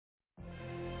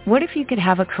What if you could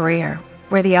have a career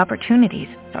where the opportunities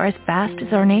are as vast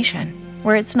as our nation,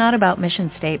 where it's not about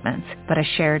mission statements, but a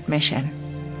shared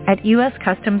mission? At U.S.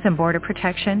 Customs and Border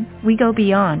Protection, we go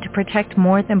beyond to protect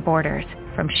more than borders.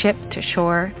 From ship to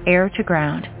shore, air to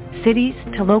ground, cities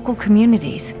to local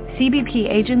communities,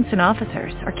 CBP agents and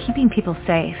officers are keeping people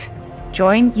safe.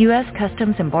 Join U.S.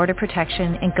 Customs and Border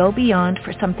Protection and go beyond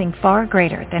for something far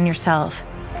greater than yourself.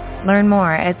 Learn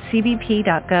more at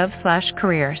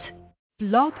cbp.gov/careers.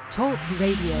 Blog Talk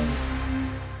Radio.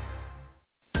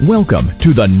 Welcome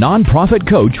to the Nonprofit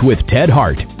Coach with Ted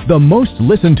Hart, the most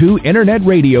listened to internet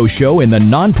radio show in the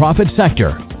nonprofit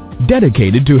sector,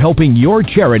 dedicated to helping your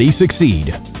charity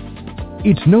succeed.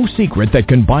 It's no secret that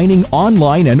combining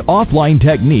online and offline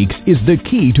techniques is the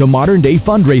key to modern-day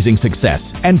fundraising success,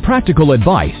 and practical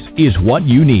advice is what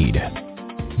you need.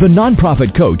 The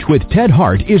Nonprofit Coach with Ted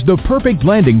Hart is the perfect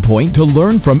landing point to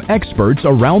learn from experts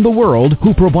around the world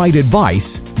who provide advice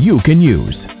you can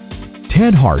use.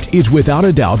 Ted Hart is without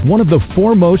a doubt one of the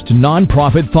foremost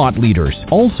nonprofit thought leaders.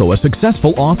 Also a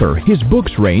successful author, his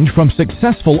books range from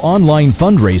successful online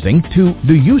fundraising to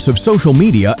the use of social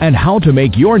media and how to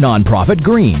make your nonprofit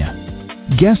green.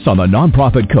 Guests on the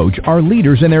Nonprofit Coach are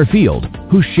leaders in their field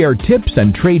who share tips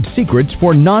and trade secrets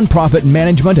for nonprofit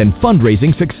management and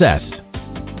fundraising success.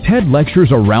 Ted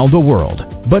lectures around the world,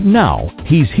 but now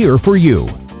he's here for you.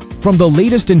 From the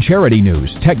latest in charity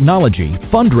news, technology,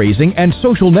 fundraising, and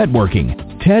social networking,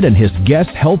 Ted and his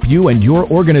guests help you and your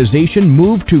organization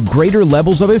move to greater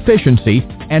levels of efficiency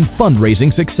and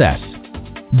fundraising success.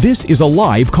 This is a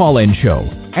live call-in show.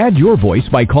 Add your voice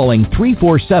by calling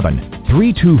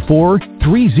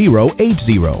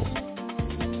 347-324-3080.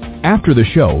 After the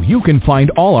show, you can find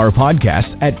all our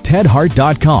podcasts at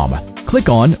tedhart.com. Click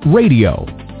on Radio.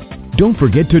 Don't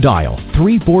forget to dial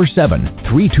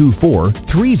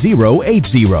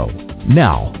 347-324-3080.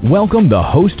 Now, welcome the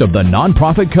host of the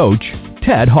Nonprofit Coach,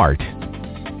 Ted Hart.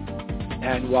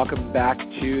 And welcome back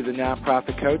to the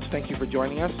Nonprofit Coach. Thank you for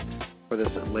joining us for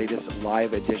this latest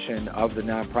live edition of the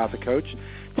Nonprofit Coach.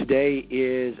 Today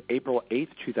is April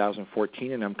 8th,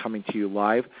 2014, and I'm coming to you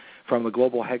live from the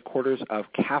global headquarters of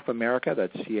CAF America.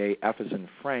 That's CAF as in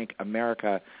Frank,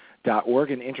 America.org,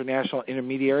 an international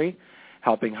intermediary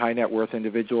helping high-net-worth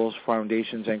individuals,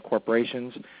 foundations, and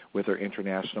corporations with their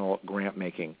international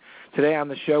grant-making. Today on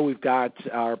the show, we've got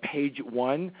our Page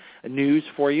 1 news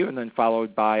for you, and then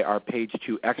followed by our Page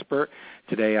 2 expert.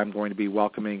 Today I'm going to be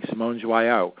welcoming Simone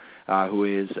Joyaux, who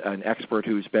is an expert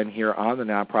who's been here on the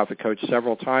Nonprofit Coach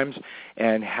several times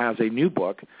and has a new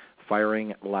book,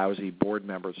 Firing Lousy Board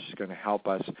Members, is going to help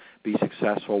us be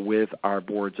successful with our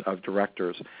boards of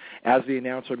directors. As the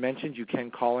announcer mentioned, you can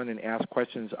call in and ask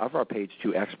questions of our Page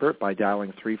 2 expert by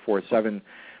dialing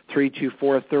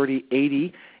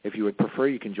 347-324-3080. If you would prefer,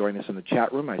 you can join us in the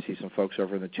chat room. I see some folks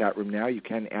over in the chat room now. You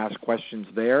can ask questions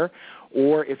there.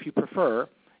 Or if you prefer,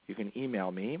 you can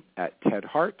email me at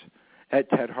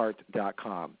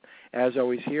tedhart@tedhart.com. As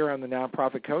always here on the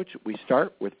Nonprofit Coach, we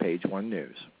start with Page 1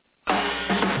 news.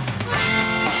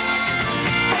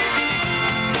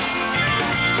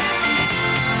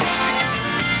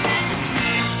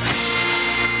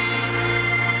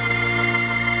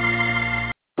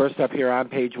 First up here on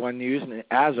Page 1 News, and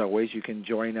as always, you can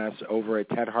join us over at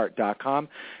tedhart.com.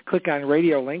 Click on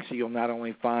radio links, so you'll not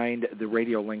only find the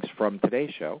radio links from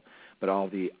today's show, but all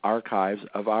the archives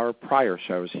of our prior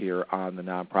shows here on the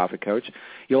Nonprofit Coach.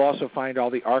 You'll also find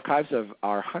all the archives of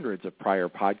our hundreds of prior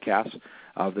podcasts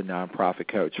of the Nonprofit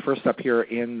Coach. First up here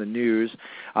in the news,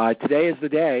 today is the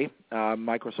day,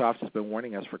 Microsoft has been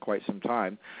warning us for quite some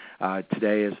time,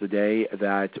 today is the day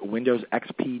that Windows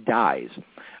XP dies,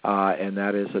 and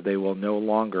that is that they will no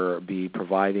longer be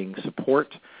providing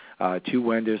support to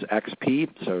Windows XP.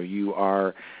 So you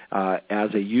are,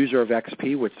 as a user of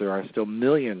XP, which there are still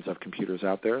millions of computers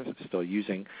out there still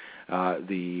using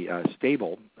the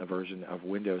stable version of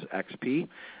Windows XP,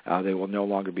 they will no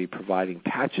longer be providing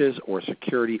patches or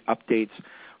security updates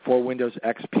for Windows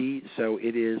XP, so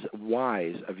it is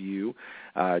wise of you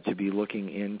to be looking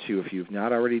into, if you've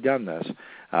not already done this,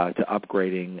 to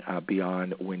upgrading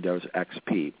beyond Windows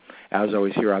XP. As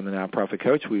always here on the Nonprofit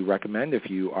Coach, we recommend, if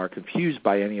you are confused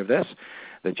by any of this,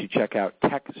 that you check out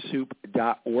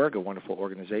TechSoup.org, a wonderful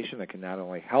organization that can not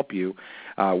only help you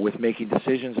with making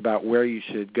decisions about where you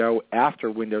should go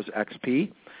after Windows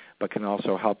XP, but can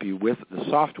also help you with the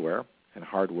software and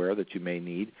hardware that you may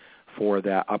need for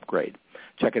that upgrade.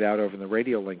 Check it out over in the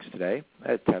radio links today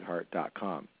at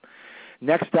tedhart.com.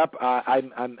 Next up,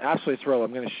 I'm absolutely thrilled.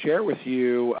 I'm going to share with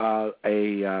you a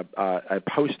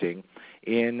posting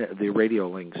in the radio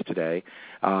links today,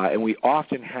 and we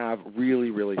often have really,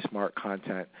 really smart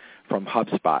content from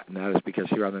HubSpot, and that is because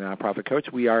here on the Nonprofit Coach,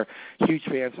 we are huge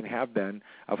fans and have been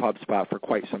of HubSpot for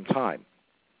quite some time.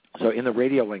 So in the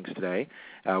radio links today,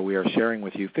 we are sharing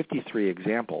with you 53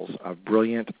 examples of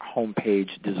brilliant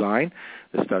homepage design.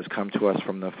 This does come to us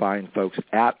from the fine folks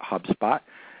at HubSpot.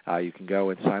 You can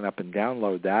go and sign up and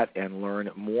download that and learn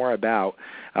more about,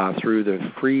 through the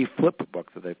free flip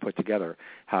book that they put together,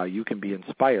 how you can be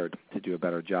inspired to do a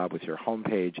better job with your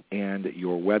homepage and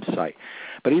your website.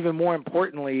 But even more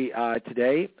importantly,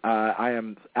 today, I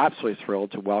am absolutely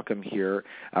thrilled to welcome here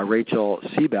Rachel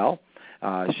Siebel.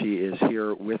 She is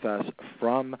here with us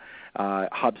from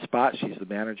HubSpot. She's the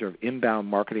manager of inbound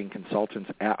marketing consultants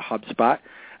at HubSpot.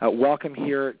 Welcome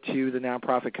here to the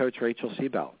Nonprofit Coach, Rachel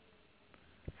Siebel.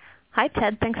 Hi,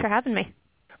 Ted. Thanks for having me.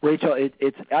 Rachel,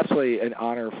 it's absolutely an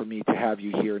honor for me to have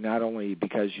you here, not only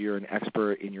because you're an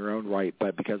expert in your own right,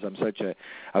 but because I'm such a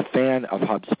fan of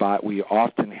HubSpot. We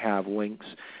often have links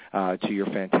to your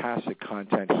fantastic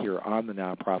content here on the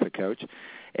Nonprofit Coach.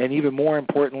 And even more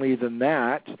importantly than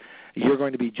that, you're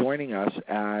going to be joining us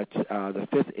at the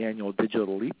 5th Annual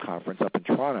Digital Leap Conference up in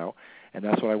Toronto, and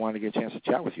that's what I wanted to get a chance to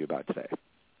chat with you about today.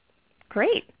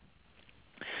 Great.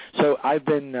 So I've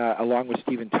been, along with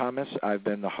Stephen Thomas, I've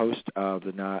been the host of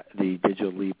the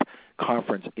Digital Leap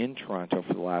Conference in Toronto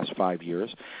for the last 5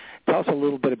 years. Tell us a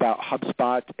little bit about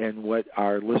HubSpot and what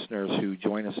our listeners who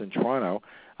join us in Toronto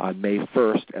on May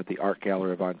 1st at the Art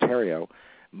Gallery of Ontario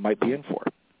might be in for.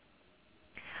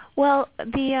 Well,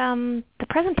 the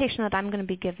presentation that I'm going to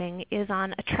be giving is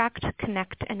on Attract,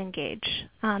 Connect, and Engage,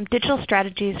 digital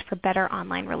strategies for better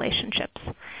online relationships.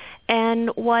 And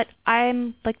what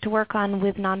I like to work on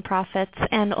with nonprofits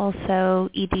and also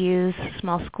EDUs,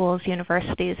 small schools,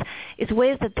 universities, is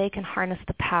ways that they can harness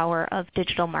the power of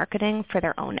digital marketing for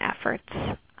their own efforts.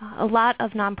 A lot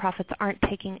of nonprofits aren't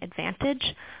taking advantage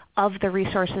of the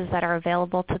resources that are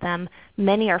available to them.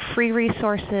 Many are free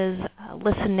resources,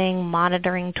 listening,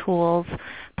 monitoring tools,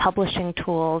 publishing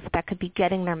tools that could be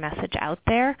getting their message out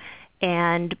there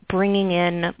and bringing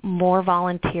in more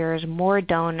volunteers, more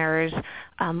donors,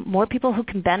 more people who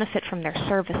can benefit from their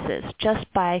services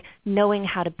just by knowing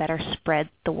how to better spread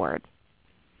the word.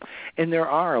 And there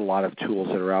are a lot of tools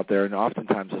that are out there, and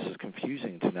oftentimes this is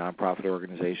confusing to nonprofit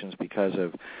organizations because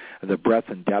of the breadth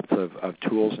and depth of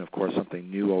tools, and of course something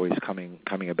new always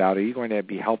coming about. Are you going to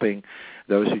be helping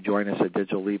those who join us at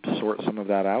Digital Leap sort some of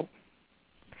that out?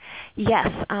 Yes,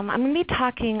 I'm going to be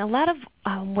talking, a lot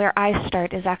of where I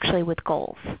start is actually with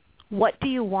goals. What do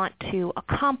you want to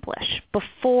accomplish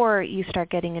before you start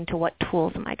getting into what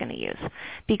tools am I going to use?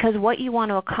 Because what you want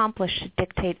to accomplish should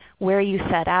dictate where you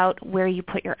set out, where you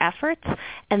put your efforts,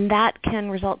 and that can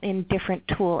result in different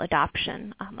tool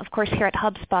adoption. Of course, here at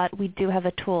HubSpot, we do have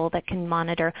a tool that can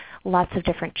monitor lots of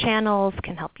different channels,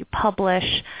 can help you publish,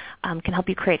 can help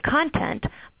you create content.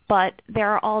 But there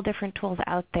are all different tools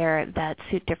out there that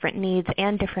suit different needs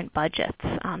and different budgets,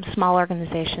 small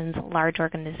organizations, large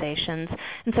organizations.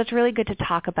 And so it's really good to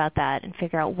talk about that and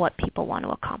figure out what people want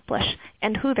to accomplish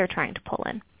and who they're trying to pull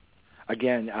in.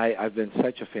 Again, I've been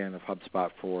such a fan of HubSpot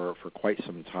for quite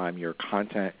some time. Your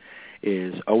content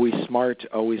is always smart,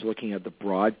 always looking at the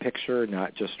broad picture,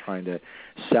 not just trying to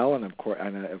sell. And of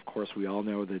course, we all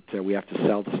know that we have to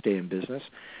sell to stay in business.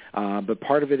 But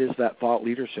part of it is that thought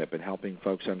leadership and helping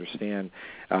folks understand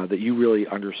that you really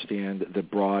understand the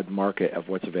broad market of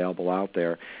what's available out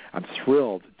there. I'm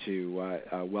thrilled to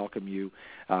welcome you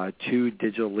to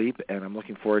Digital Leap, and I'm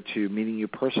looking forward to meeting you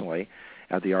personally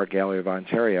at the Art Gallery of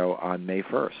Ontario on May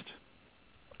 1st.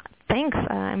 Thanks.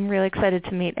 I'm really excited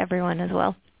to meet everyone as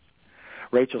well.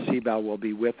 Rachel Siebel will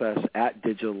be with us at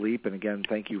Digital Leap. And again,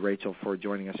 thank you, Rachel, for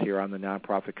joining us here on the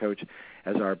Nonprofit Coach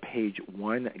as our Page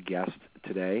 1 guest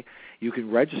today. You can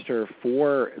register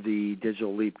for the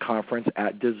Digital Leap Conference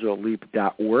at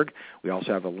digitalleap.org. We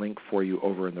also have a link for you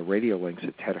over in the radio links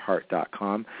at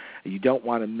tedhart.com. You don't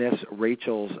want to miss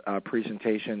Rachel's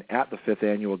presentation at the 5th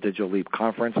Annual Digital Leap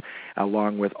Conference,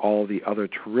 along with all the other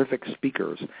terrific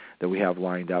speakers that we have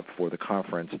lined up for the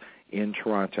conference in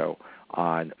Toronto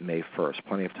on May 1st.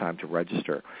 Plenty of time to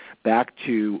register. Back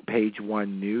to Page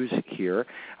 1 news here.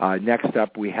 Next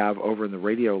up, we have over in the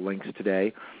radio links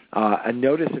today, a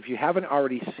notice, if you haven't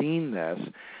already seen this,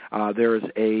 there is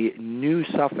a new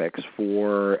suffix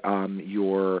for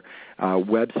your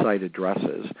website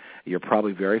addresses. You're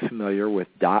probably very familiar with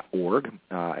 .org,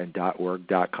 and .org,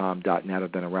 .com, .net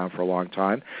have been around for a long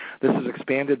time. This is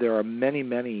expanded. There are many,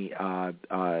 many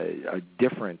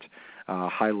different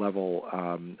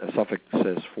high-level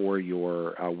suffixes for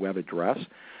your web address.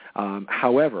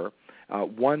 However,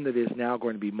 one that is now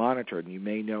going to be monitored, and you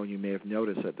may know and you may have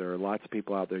noticed that there are lots of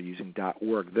people out there using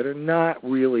 .org that are not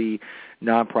really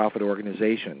nonprofit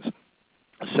organizations.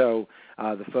 So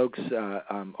the folks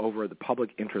over at the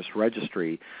Public Interest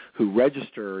Registry who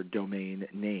register domain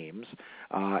names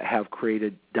have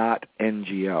created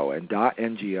 .ngo, and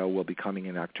 .ngo will be coming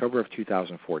in October of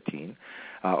 2014.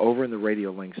 Over in the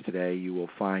radio links today, you will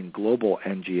find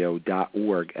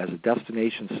globalngo.org as a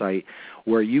destination site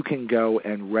where you can go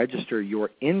and register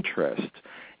your interest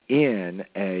in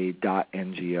a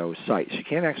 .ngo site. So you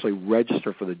can't actually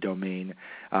register for the domain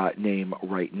name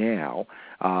right now,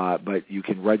 but you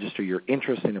can register your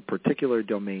interest in a particular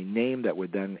domain name that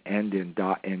would then end in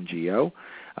 .ngo,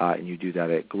 and you do that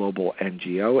at Global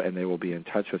NGO, and they will be in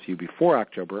touch with you before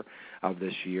October of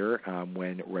this year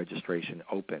when registration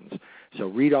opens. So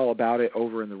read all about it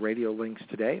over in the radio links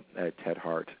today at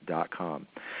tedhart.com.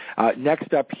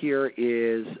 Next up here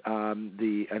is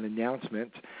an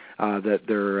announcement that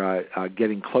they're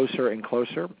getting closer and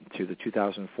closer to the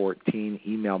 2014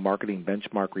 Email Marketing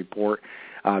Benchmark Report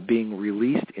being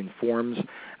released. Informs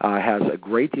has a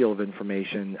great deal of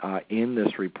information in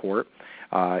this report.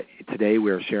 Today we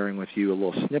are sharing with you a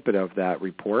little snippet of that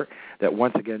report that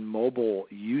once again mobile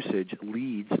usage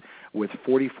leads with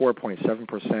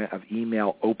 44.7% of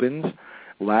email opens.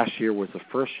 Last year was the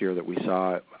first year that we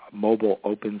saw mobile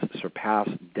opens surpass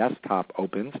desktop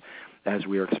opens, as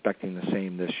we are expecting the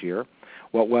same this year.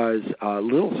 What was a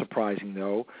little surprising,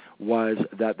 though, was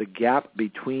that the gap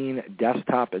between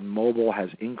desktop and mobile has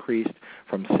increased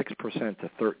from 6%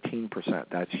 to 13%.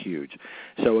 That's huge.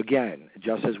 So again,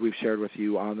 just as we've shared with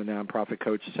you on the Nonprofit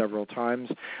Coach several times,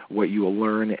 what you will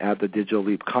learn at the Digital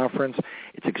Leap Conference,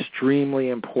 it's extremely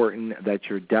important that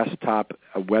your desktop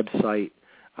website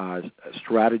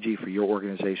strategy for your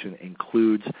organization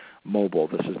includes mobile.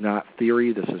 This is not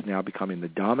theory. This is now becoming the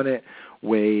dominant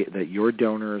way that your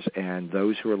donors and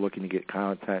those who are looking to get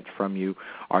content from you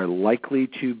are likely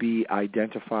to be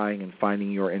identifying and finding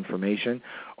your information.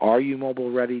 Are you mobile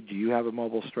ready? Do you have a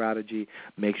mobile strategy?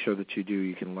 Make sure that you do.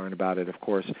 You can learn about it, of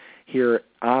course, here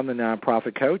on the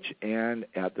Nonprofit Coach and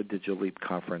at the Digital Leap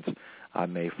Conference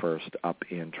on May 1st up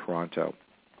in Toronto.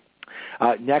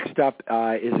 Next up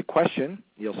is a question.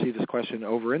 You'll see this question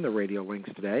over in the radio links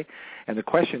today. And the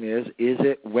question is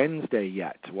it Wednesday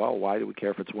yet? Well, why do we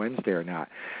care if it's Wednesday or not?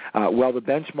 Well, the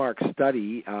benchmark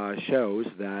study shows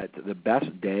that the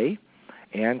best day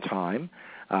and time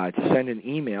to send an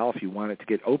email if you want it to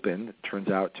get opened turns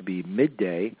out to be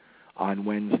midday on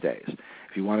Wednesdays.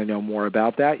 If you want to know more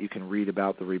about that, you can read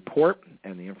about the report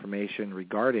and the information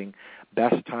regarding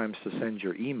best times to send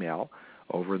your email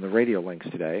over in the radio links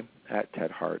today at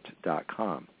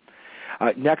tedhart.com.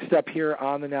 Next up here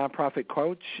on the Nonprofit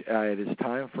Coach, it is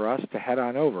time for us to head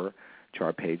on over to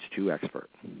our Page 2 expert.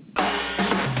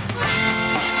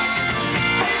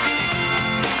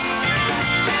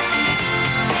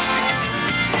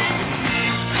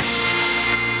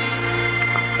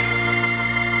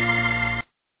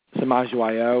 Simone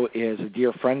Joyaux is a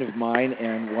dear friend of mine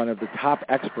and one of the top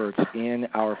experts in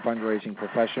our fundraising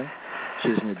profession.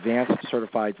 She's an advanced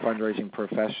certified fundraising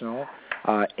professional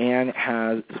and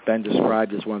has been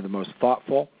described as one of the most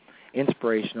thoughtful,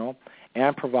 inspirational,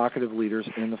 and provocative leaders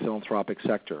in the philanthropic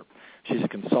sector. She's a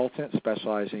consultant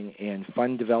specializing in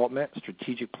fund development,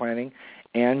 strategic planning,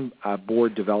 and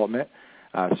board development.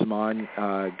 Simone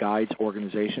guides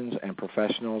organizations and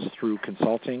professionals through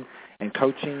consulting and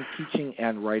coaching, teaching,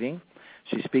 and writing.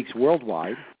 She speaks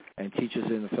worldwide and teaches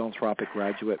in the Philanthropic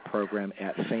Graduate Program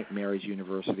at St. Mary's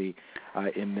University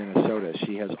in Minnesota.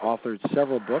 She has authored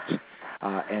several books,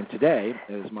 and today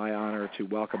it is my honor to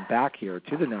welcome back here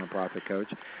to the Nonprofit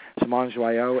Coach Simone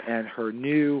Joyaux and her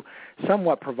new,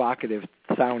 somewhat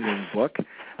provocative-sounding book,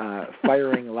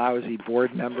 Firing Lousy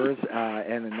Board Members,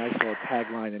 and a nice little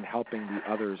tagline in helping the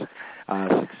others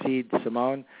succeed.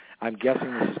 Simone, I'm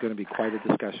guessing this is going to be quite a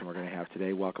discussion we're going to have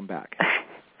today. Welcome back.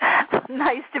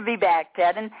 Nice to be back,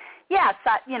 Ted. And yes,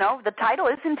 the title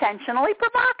is intentionally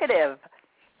provocative.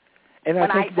 And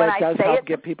I think that does help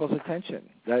get people's attention.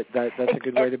 That's a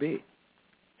good way to be.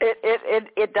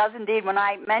 It does indeed. When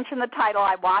I mention the title,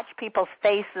 I watch people's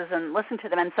faces and listen to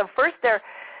them. And so first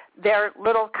their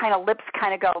little kind of lips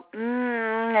kind of go,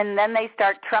 and then they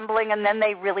start trembling, and then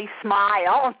they really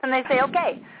smile, and they say,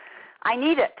 okay, I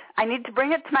need it. I need to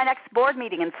bring it to my next board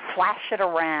meeting and flash it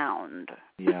around.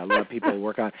 Yeah, a lot of people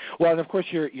work on it. Well, and of course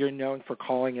you're known for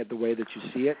calling it the way that you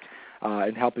see it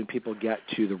and helping people get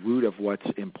to the root of what's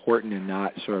important and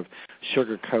not sort of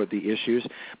sugarcoat the issues.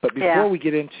 But before we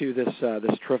get into this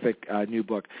terrific new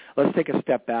book, let's take a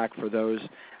step back for those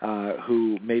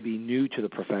who may be new to the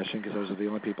profession, because those are the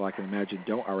only people I can imagine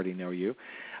don't already know you,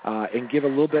 and give a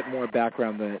little bit more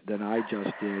background than I just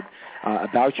did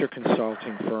about your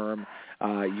consulting firm,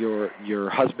 your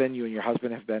husband, you and your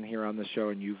husband have been here on the show,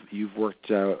 and you've worked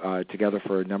together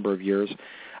for a number of years,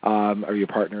 or your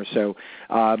partner. So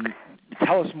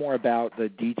tell us more about the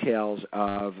details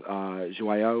of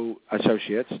Joyaux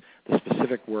Associates, the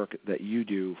specific work that you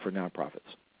do for nonprofits.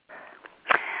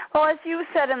 Well, as you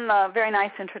said in the very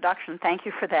nice introduction, thank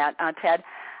you for that, Ted,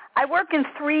 I work in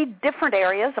 3 different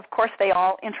areas. Of course, they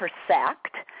all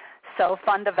intersect, so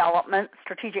fund development,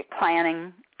 strategic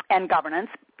planning, and governance.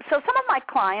 So some of my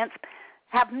clients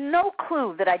have no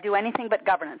clue that I do anything but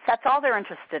governance. That's all they're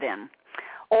interested in.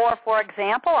 Or, for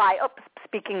example,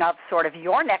 speaking of sort of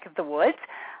your neck of the woods,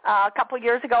 a couple of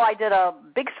years ago I did a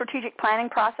big strategic planning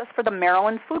process for the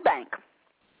Maryland Food Bank.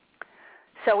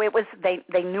 So it was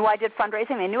they knew I did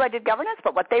fundraising, they knew I did governance,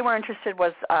 but what they were interested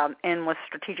was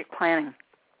strategic planning.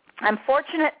 I'm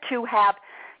fortunate to have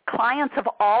clients of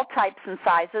all types and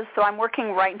sizes. So I'm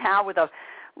working right now with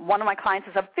one of my clients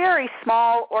is a very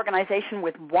small organization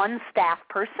with 1 staff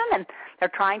person, and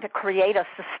they're trying to create a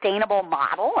sustainable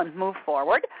model and move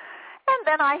forward. And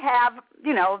then I have,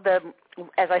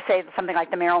 as I say, something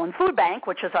like the Maryland Food Bank,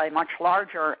 which is a much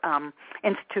larger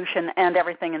institution, and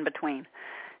everything in between.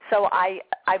 So I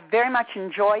very much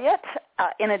enjoy it.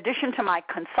 In addition to my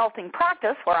consulting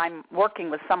practice, where I'm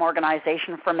working with some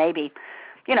organization for maybe,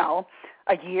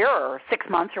 a year or 6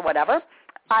 months or whatever,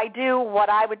 I do what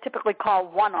I would typically call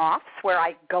one-offs, where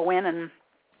I go in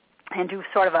and do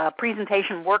sort of a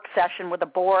presentation work session with the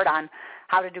board on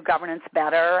how to do governance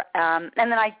better. And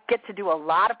then I get to do a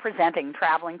lot of presenting,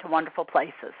 traveling to wonderful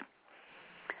places.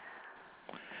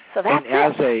 So that's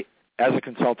it. As a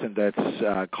consultant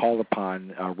that's called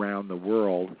upon around the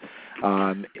world,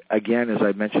 again, as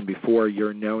I mentioned before,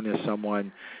 you're known as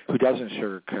someone who doesn't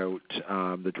sugarcoat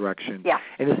the direction. Yeah.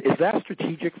 And is that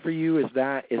strategic for you? Is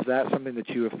that something that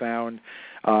you have found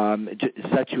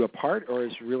sets you apart, or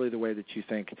is really the way that you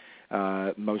think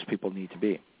most people need to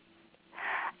be?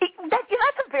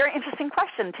 That's a very interesting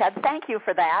question, Ted. Thank you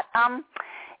for that.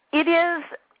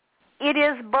 It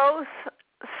is both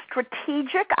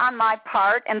strategic on my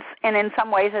part, and in some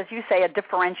ways, as you say, a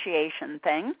differentiation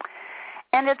thing.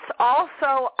 And it's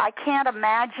also, I can't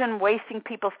imagine wasting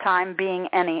people's time being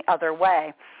any other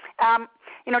way.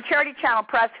 Charity Channel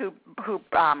Press, who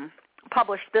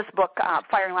published this book,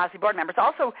 Firing Lousy Board Members,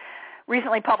 also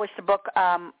recently published a book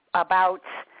about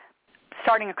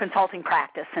starting a consulting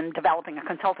practice and developing a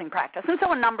consulting practice. And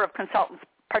so a number of consultants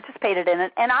participated in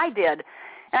it, and I did.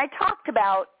 And I talked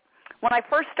about when I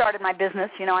first started my business,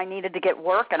 I needed to get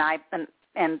work,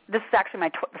 and this is actually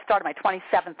the start of my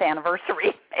 27th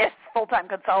anniversary as full-time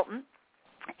consultant.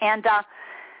 And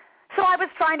so I was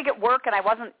trying to get work, and I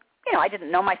wasn't, I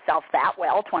didn't know myself that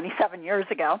well 27 years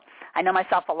ago. I know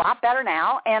myself a lot better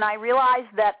now, and I realized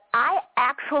that I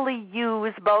actually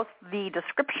use both the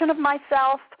description of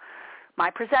myself,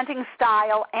 my presenting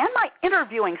style, and my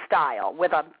interviewing style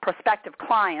with a prospective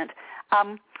client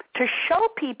to show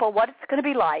people what it's going to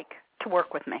be like to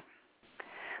work with me,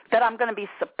 that I'm going to be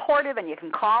supportive and you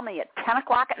can call me at 10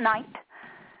 o'clock at night,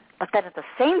 but that at the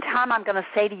same time I'm going to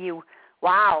say to you,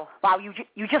 wow,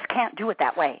 you just can't do it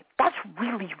that way. That's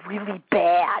really, really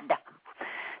bad.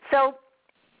 So,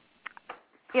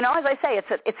 as I say,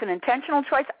 it's an intentional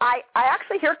choice. I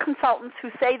actually hear consultants who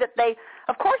say that they,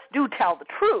 of course, do tell the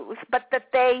truth, but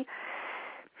that they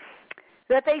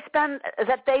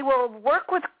will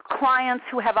work with clients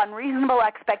who have unreasonable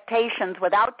expectations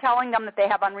without telling them that they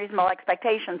have unreasonable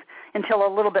expectations until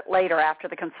a little bit later after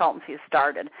the consultancy has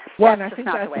started. Well, that's and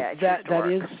I think that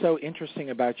is so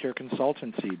interesting about your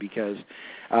consultancy, because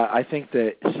I think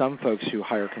that some folks who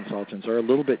hire consultants are a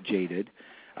little bit jaded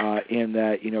in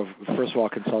that, first of all,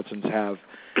 consultants have,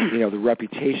 the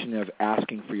reputation of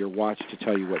asking for your watch to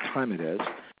tell you what time it is.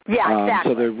 Yeah,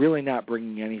 exactly. So they're really not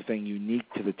bringing anything unique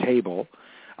to the table.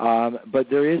 But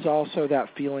there is also that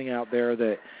feeling out there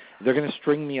that they're going to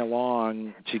string me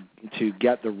along to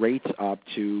get the rates up,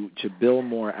 to bill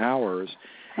more hours.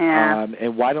 Yeah.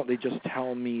 And why don't they just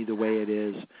tell me the way it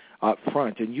is up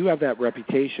front? And you have that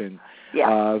reputation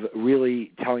of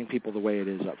really telling people the way it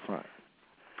is up front.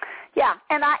 Yeah,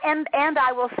 and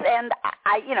I will,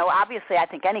 obviously I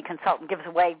think any consultant gives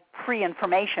away free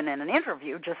information in an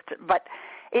interview, but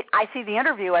I see the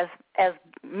interview as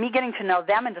me getting to know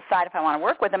them and decide if I want to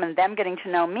work with them, and them getting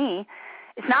to know me.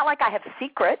 It's not like I have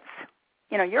secrets.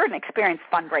 You're an experienced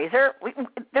fundraiser.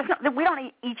 We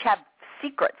don't each have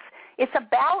secrets. It's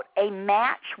about a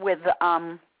match with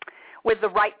the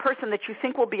right person that you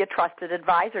think will be a trusted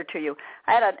advisor to you.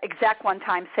 I had an exec one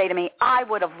time say to me, I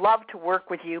would have loved to work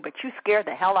with you, but you scared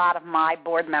the hell out of my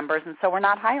board members, and so we're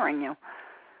not hiring you.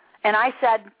 And I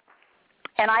said,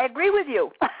 and I agree with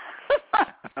you.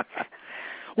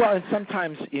 Well, and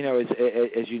sometimes, as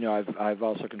you know, I've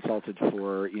also consulted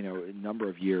for, a number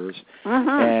of years,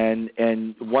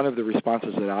 and one of the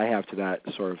responses that I have to that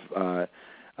sort of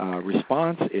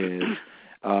response is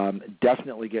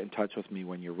definitely get in touch with me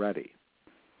when you're ready.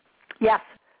 Yes.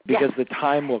 Because the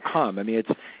time will come. I mean,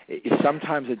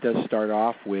 sometimes it does start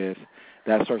off with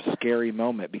that sort of scary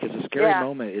moment, because the scary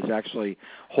moment is actually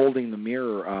holding the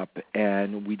mirror up,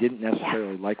 and we didn't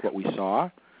necessarily like what we saw.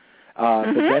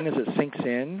 But then as it sinks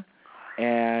in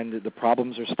and the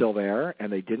problems are still there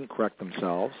and they didn't correct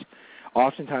themselves,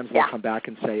 oftentimes they'll come back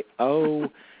and say, oh,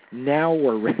 now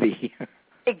we're ready.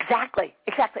 Exactly.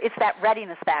 It's that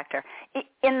readiness factor.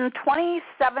 In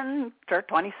 27 or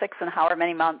 26 and however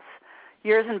many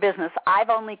years in business, I've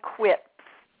only quit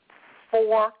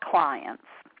 4 clients.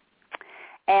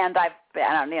 And I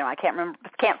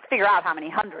can't figure out how many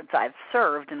hundreds I've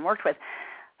served and worked with.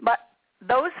 But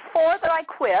those 4 that I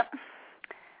quit,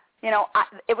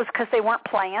 it was because they weren't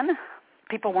playing.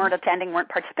 People weren't attending, weren't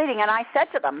participating. And I said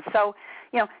to them, so,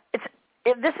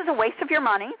 this is a waste of your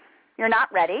money. You're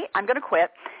not ready. I'm going to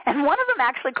quit. And one of them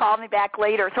actually called me back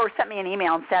later, or sent me an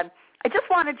email and said, I just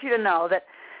wanted you to know that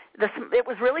it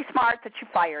was really smart that you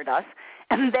fired us.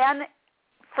 And then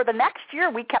for the next year,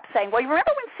 we kept saying, well, you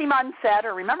remember when Simone said,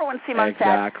 or remember when Simone said?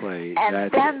 Exactly.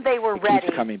 And then they were ready.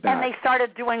 Keeps coming back. And they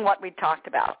started doing what we talked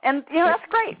about. And, that's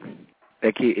great.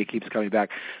 It keeps coming back.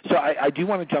 So I do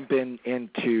want to jump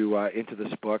into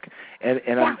this book, and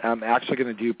I'm actually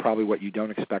going to do probably what you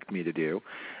don't expect me to do,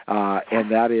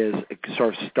 and that is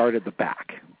sort of start at the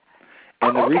back.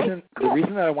 And the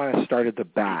reason that I want to start at the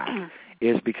back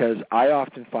is because I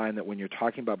often find that when you're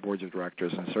talking about boards of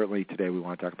directors, and certainly today we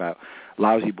want to talk about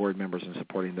lousy board members and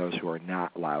supporting those who are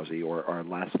not lousy or are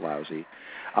less lousy,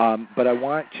 but I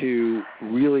want to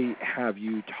really have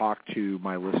you talk to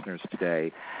my listeners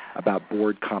today about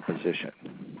board composition.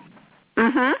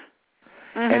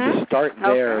 And to start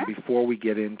there before we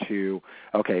get into,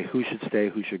 who should stay,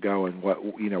 who should go, and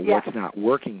what's not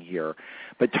working here.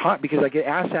 But because I get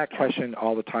asked that question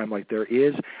all the time, like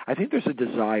I think there's a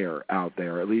desire out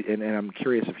there, at least, and I'm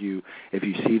curious if you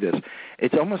see this.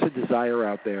 It's almost a desire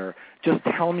out there, just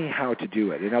tell me how to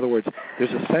do it. In other words,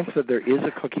 there's a sense that there is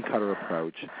a cookie-cutter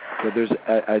approach, that there's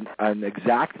an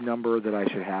exact number that I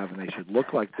should have, and they should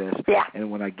look like this, and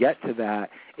when I get to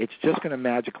that, it's just going to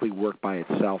magically work by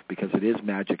itself, because it is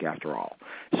magic after all.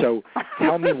 So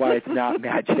tell me why it's not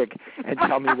magic, and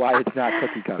tell me why it's not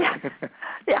cookie-cutter.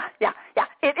 Yeah.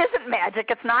 It isn't magic.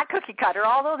 It's not cookie-cutter,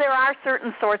 although there are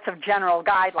certain sorts of general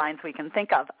guidelines we can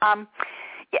think of.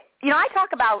 I talk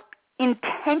about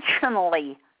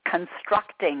intentionally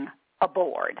constructing a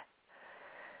board.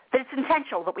 That it's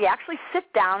intentional, that we actually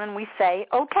sit down and we say,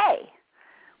 okay,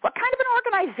 what kind of an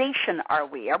organization are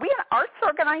we? Are we an arts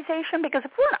organization? Because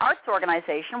if we're an arts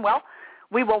organization, well,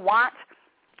 we will want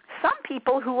some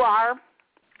people who are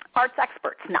arts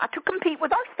experts, not to compete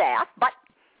with our staff, but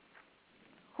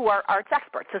who are arts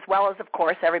experts, as well as, of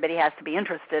course, everybody has to be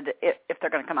interested if they're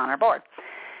going to come on our board.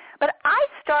 But I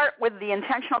start with the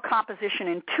intentional composition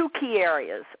in 2 key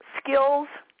areas, skills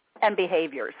and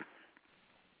behaviors.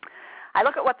 I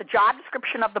look at what the job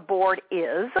description of the board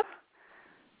is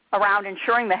around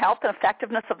ensuring the health and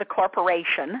effectiveness of the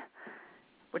corporation,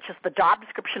 which is the job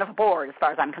description of a board as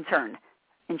far as I'm concerned,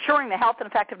 ensuring the health and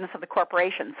effectiveness of the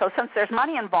corporation. So since there's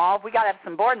money involved, we got to have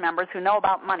some board members who know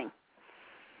about money.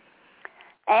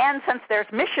 And since there's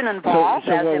mission involved,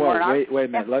 wait a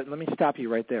minute. Let me stop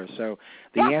you right there. So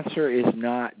the answer is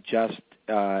not just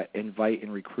invite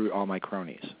and recruit all my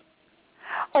cronies.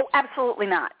 Oh, absolutely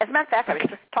not. As a matter of fact, I was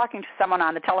just talking to someone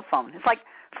on the telephone. It's like,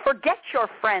 forget your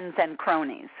friends and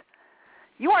cronies.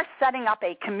 You are setting up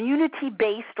a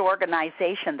community-based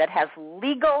organization that has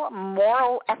legal,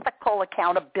 moral, ethical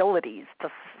accountabilities to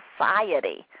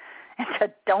society and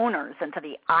to donors and to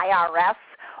the IRS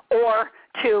or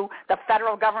to the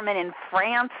federal government in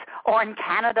France or in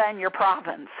Canada in your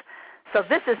province. So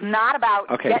this is not about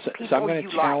get people so I'm going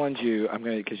to challenge you.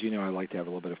 Because I like to have a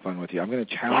little bit of fun with you. I'm going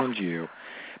to challenge you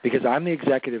because I'm the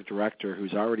executive director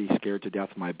who's already scared to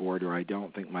death of my board, or I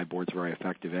don't think my board's very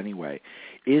effective anyway.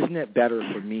 Isn't it better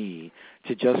for me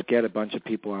to just get a bunch of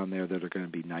people on there that are going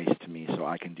to be nice to me so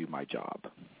I can do my job?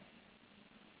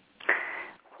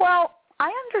 Well,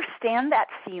 I understand that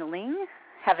feeling,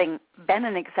 having been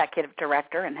an executive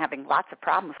director and having lots of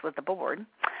problems with the board.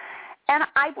 And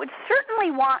I would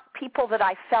certainly want people that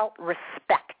I felt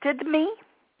respected me.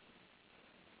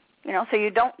 So you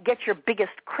don't get your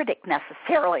biggest critic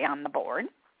necessarily on the board.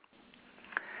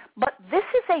 But this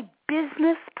is a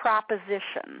business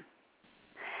proposition.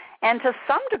 And to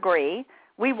some degree,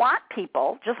 we want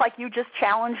people, just like you just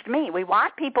challenged me, we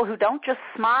want people who don't just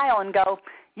smile and go,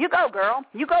 you go, girl,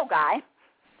 you go, guy.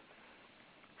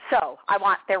 So I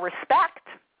want their respect.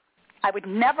 I would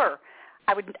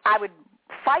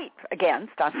fight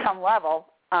against, on some level,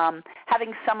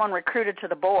 having someone recruited to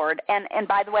the board. And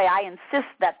by the way, I insist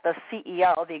that the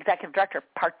CEO, the executive director,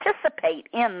 participate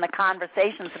in the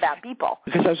conversations about people.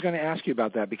 Because I was going to ask you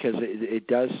about that, because it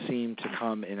does seem to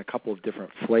come in a couple of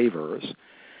different flavors,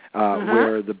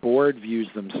 where the board views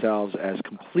themselves as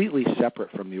completely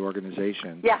separate from the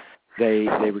organization. Yes. They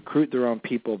recruit their own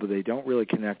people, but they don't really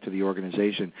connect to the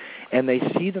organization. And they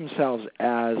see themselves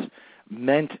as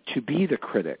meant to be the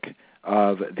critic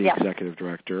of the executive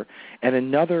director. And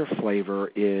another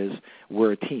flavor is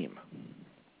we're a team.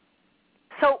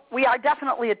 So we are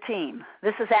definitely a team.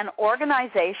 This is an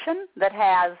organization that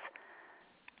has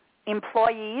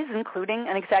employees, including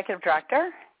an executive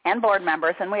director and board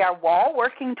members, and we are all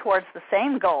working towards the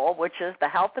same goal, which is the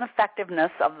health and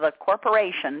effectiveness of the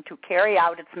corporation to carry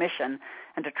out its mission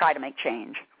and to try to make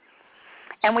change.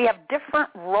 And we have different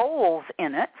roles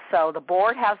in it. So the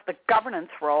board has the governance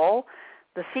role.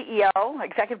 The CEO,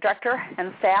 executive director,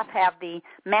 and staff have the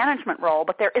management role,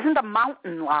 but there isn't a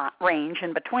mountain range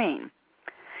in between.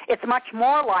 It's much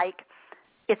more like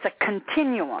it's a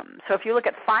continuum. So if you look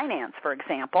at finance, for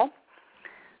example,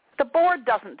 the board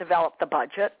doesn't develop the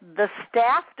budget. The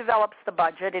staff develops the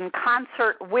budget in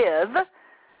concert with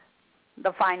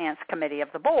the finance committee of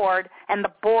the board, and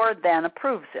the board then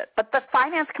approves it. But the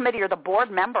finance committee or the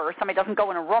board member or somebody doesn't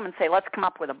go in a room and say, let's come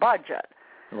up with a budget.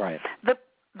 Right. The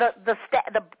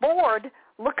board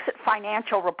looks at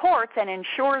financial reports and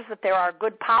ensures that there are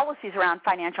good policies around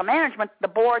financial management. The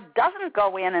board doesn't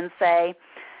go in and say,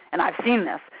 and I've seen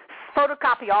this,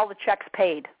 photocopy all the checks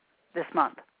paid this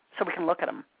month so we can look at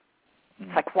them.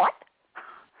 It's like, what?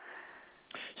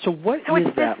 So what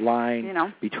is that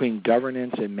line between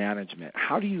governance and management?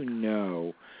 How do you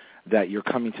know that you're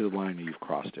coming to the line or you've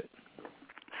crossed it?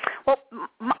 Well,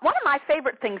 one of my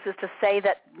favorite things is to say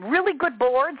that really good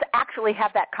boards actually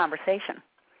have that conversation.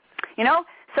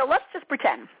 So let's just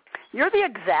pretend you're the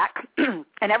exec,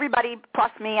 and everybody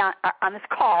plus me on this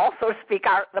call, so to speak,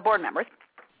 are the board members.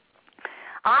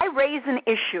 I raise an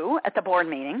issue at the board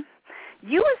meeting.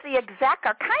 You as the exec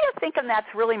are kind of thinking that's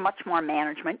really much more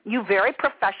management. You very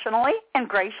professionally and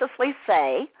graciously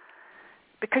say,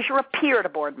 because you're a peer to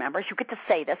board members, you get to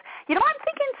say this, I'm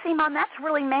thinking, Simone, that's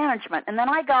really management. And then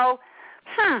I go,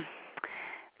 I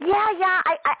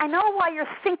know why you're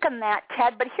thinking that,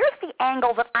 Ted, but here's the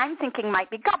angle that I'm thinking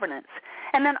might be governance.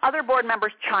 And then other board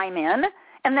members chime in,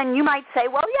 and then you might say,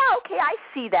 well, yeah, okay, I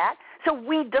see that. So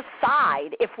we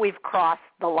decide if we've crossed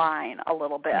the line a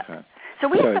little bit. Okay. So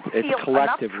we have to feel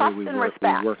enough trust and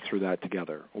respect. We work through that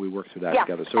together.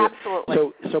 Together. So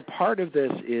absolutely. So part of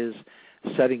this is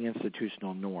setting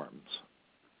institutional norms.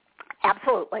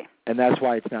 Absolutely. And that's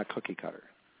why it's not cookie cutter.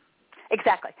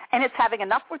 Exactly. And it's having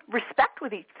enough respect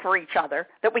for each other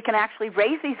that we can actually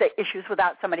raise these issues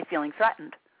without somebody feeling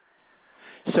threatened.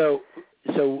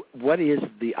 So what is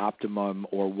the optimum,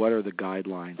 or what are the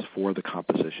guidelines for the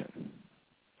composition?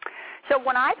 So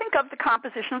when I think of the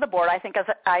composition of the board, I think, as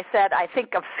I said, I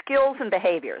think of skills and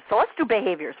behaviors. So let's do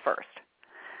behaviors first.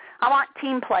 I want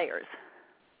team players.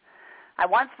 I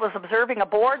once was observing a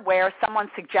board where someone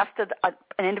suggested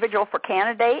an individual for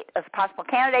candidate, as a possible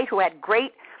candidate, who had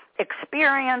great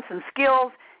experience and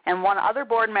skills, and one other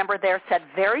board member there said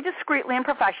very discreetly and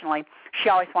professionally, she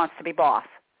always wants to be boss.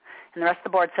 And the rest of the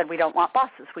board said, we don't want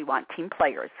bosses, we want team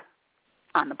players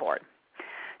on the board.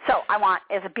 So I want,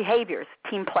 as behaviors,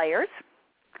 team players,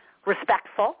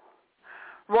 respectful,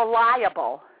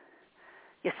 reliable.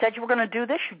 You said you were going to do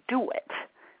this, you do it.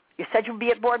 You said you would be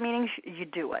at board meetings, you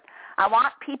do it. I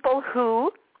want people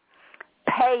who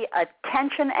pay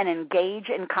attention and engage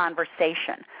in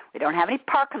conversation. We don't have any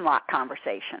parking lot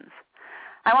conversations.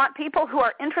 I want people who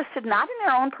are interested not in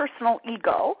their own personal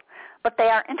ego, but they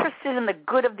are interested in the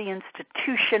good of the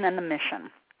institution and the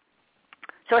mission.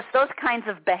 So it's those kinds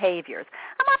of behaviors.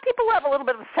 I want people who have a little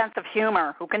bit of a sense of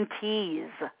humor, who can tease,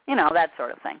 that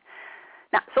sort of thing.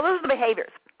 Now, so those are the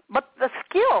behaviors. But the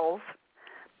skills,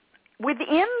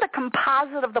 within the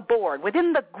composite of the board,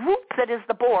 within the group that is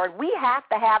the board, we have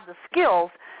to have the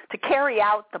skills to carry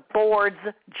out the board's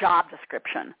job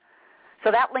description.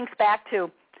 So that links back to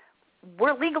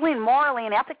we're legally and morally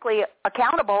and ethically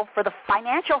accountable for the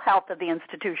financial health of the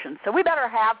institution. So we better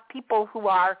have people who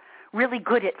are really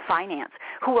good at finance,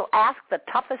 who will ask the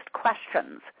toughest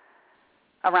questions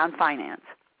around finance.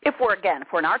 If we're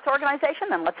an arts organization,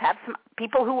 then let's have some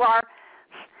people who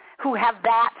have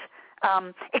that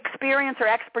experience or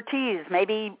expertise.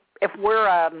 Maybe if we're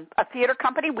a theater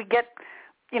company, we get,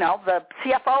 the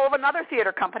CFO of another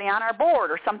theater company on our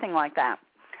board or something like that.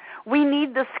 We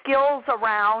need the skills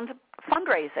around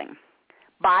fundraising,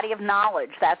 body of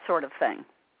knowledge, that sort of thing.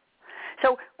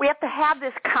 So we have to have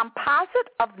this composite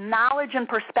of knowledge and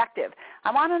perspective.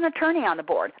 I want an attorney on the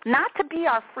board, not to be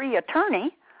our free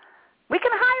attorney. We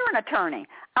can hire an attorney.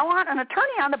 I want an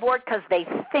attorney on the board because they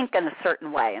think in a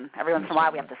certain way, and every once in a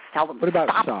while we have to tell them. What about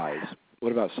stop. size?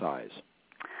 What about size?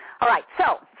 All right,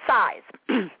 so size.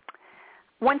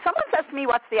 When someone says to me,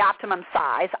 what's the optimum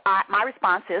size, my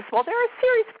response is, well, there are a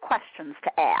series of questions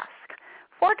to ask.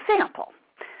 For example,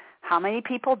 how many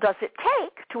people does it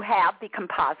take to have the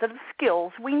composite of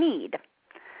skills we need?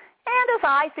 And as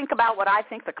I think about what I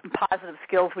think the composite of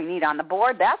skills we need on the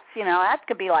board, that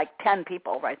could be like 10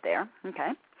 people right there, okay?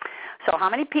 So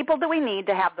how many people do we need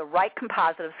to have the right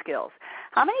composite of skills?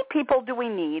 How many people do we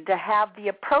need to have the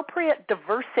appropriate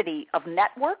diversity of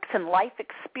networks and life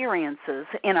experiences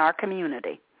in our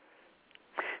community?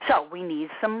 So we need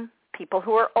some people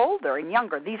who are older and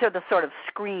younger. These are the sort of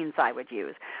screens I would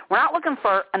use. We're not looking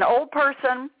for an old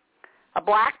person, a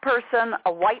black person,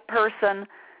 a white person,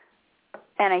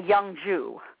 and a young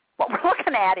Jew. What we're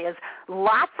looking at is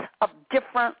lots of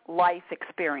different life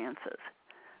experiences,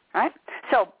 right?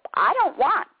 So I don't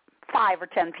want 5 or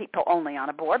 10 people only on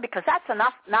a board because that's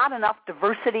not enough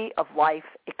diversity of life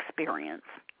experience.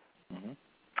 Mm-hmm.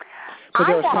 So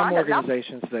there are some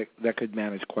organizations that could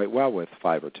manage quite well with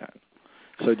 5 or 10.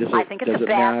 So does it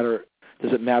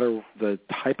matter the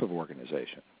type of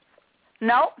organization?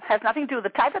 No, it has nothing to do with the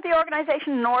type of the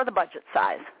organization nor the budget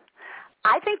size.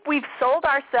 I think we've sold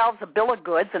ourselves a bill of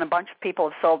goods, and a bunch of people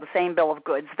have sold the same bill of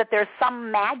goods, that there's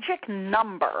some magic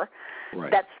number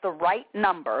that's the right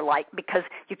number, because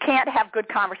you can't have good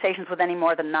conversations with any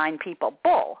more than 9 people.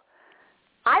 Bull.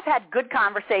 I've had good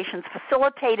conversations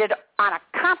facilitated on a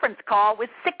conference call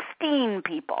with 16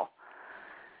 people.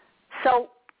 So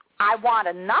I want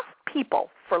enough people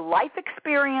for life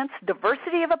experience,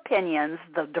 diversity of opinions,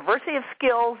 the diversity of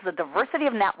skills, the diversity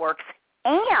of networks,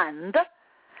 and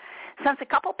since a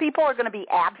couple people are going to be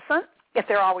absent, if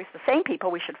they're always the same people,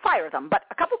 we should fire them. But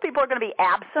a couple people are going to be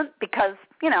absent because,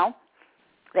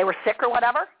 they were sick or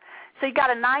whatever. So you got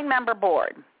a 9-member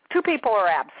board. 2 people are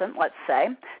absent, let's say.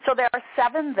 So there are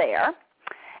 7 there.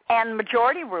 And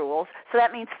majority rules, so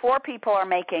that means 4 people are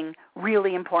making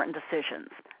really important decisions.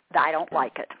 I don't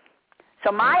like it.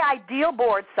 So my ideal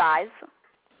board size,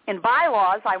 in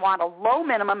bylaws, I want a low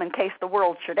minimum in case the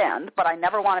world should end, but I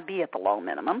never want to be at the low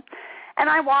minimum. And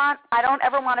I don't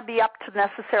ever want to be up to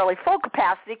necessarily full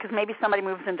capacity because maybe somebody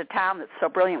moves into town that's so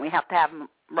brilliant we have to have them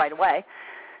right away.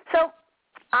 So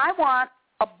I want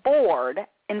a board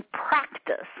in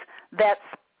practice that's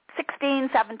 16,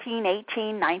 17,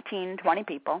 18, 19, 20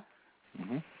 people.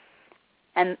 Mm-hmm.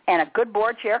 And a good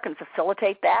board chair can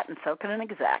facilitate that, and so can an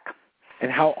exec.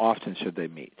 And how often should they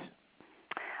meet?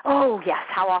 Oh, yes,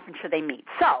 how often should they meet?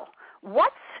 So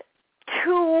what's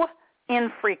too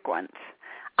infrequent?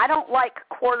 I don't like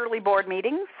quarterly board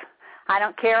meetings. I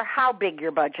don't care how big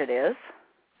your budget is,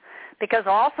 because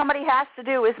all somebody has to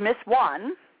do is miss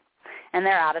one, and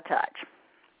they're out of touch.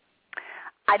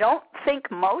 I don't think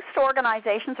most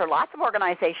organizations or lots of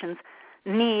organizations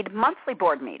need monthly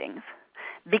board meetings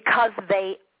because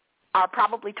they are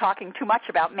probably talking too much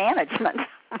about management.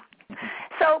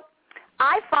 So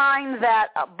I find that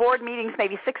board meetings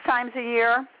maybe 6 times a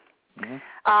year,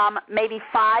 maybe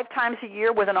 5 times a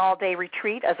year with an all-day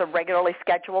retreat as a regularly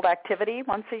scheduled activity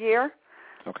once a year.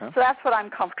 Okay. So that's what I'm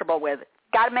comfortable with.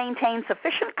 Got to maintain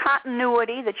sufficient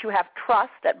continuity that you have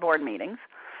trust at board meetings,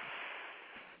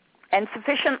 and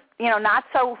sufficient, not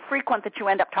so frequent that you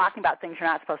end up talking about things you're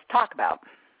not supposed to talk about.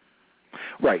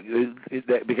 Right,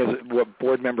 because what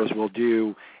board members will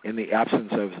do in the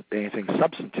absence of anything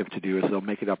substantive to do is they'll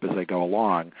make it up as they go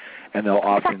along, and they'll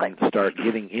often start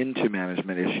getting into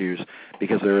management issues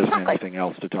because there isn't anything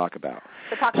else to talk about.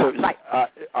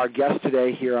 Our guest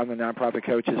today here on the Nonprofit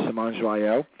Coach is Simone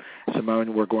Joyaux.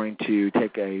 Simone, we're going to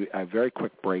take a very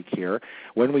quick break here.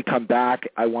 When we come back,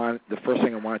 the first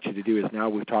thing I want you to do is, now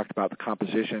we've talked about the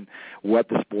composition, what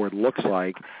this board looks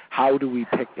like. How do we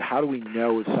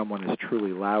know if someone is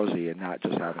truly lousy and not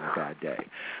just having a bad day?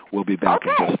 We'll be back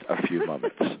in just a few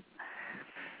moments.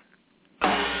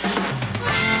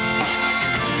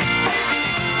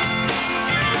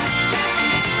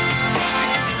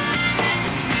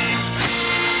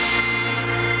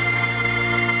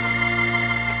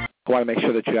 I want to make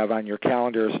sure that you have on your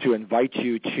calendars to invite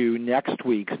you to next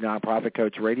week's Nonprofit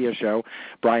Coach Radio Show.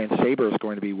 Brian Saber is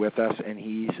going to be with us, and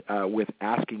he's with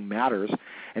Asking Matters,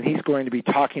 and he's going to be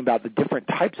talking about the different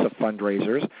types of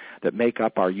fundraisers that make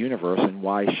up our universe and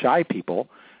why shy people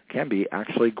can be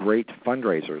actually great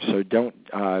fundraisers. So don't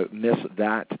miss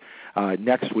that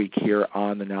next week here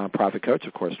on the Nonprofit Coach,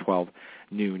 of course, 12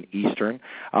 noon Eastern.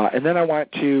 And then I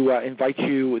want to invite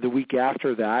you the week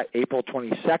after that, April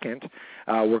 22nd.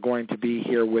 We're going to be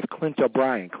here with Clint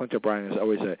O'Brien. Clint O'Brien is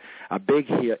always a big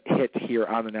hit here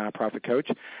on the Nonprofit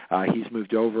Coach. He's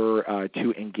moved over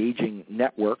to Engaging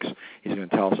Networks. He's going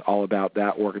to tell us all about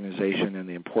that organization and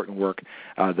the important work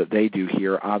that they do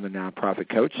here on the Nonprofit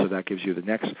Coach. So that gives you the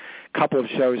next couple of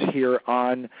shows here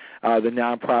on the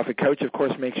Nonprofit Coach. Of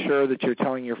course, make sure that you're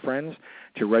telling your friends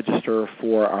to register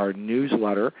for our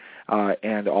newsletter,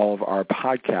 and all of our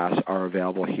podcasts are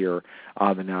available here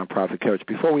on the Nonprofit Coach.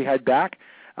 Before we head back,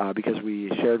 because we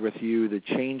shared with you the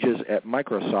changes at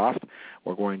Microsoft,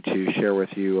 we're going to share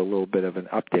with you a little bit of an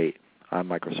update on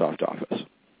Microsoft Office.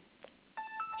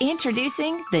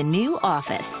 Introducing the new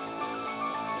Office.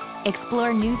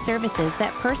 Explore new services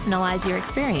that personalize your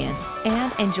experience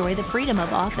and enjoy the freedom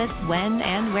of Office when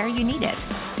and where you need it,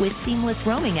 with seamless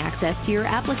roaming access to your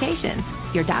applications,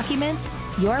 your documents,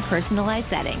 your personalized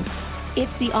settings.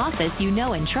 It's the Office you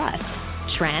know and trust,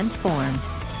 transformed.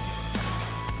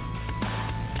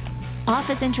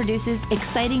 Office introduces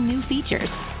exciting new features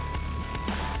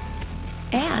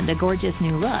and a gorgeous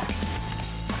new look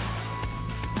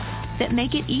that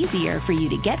make it easier for you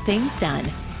to get things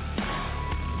done.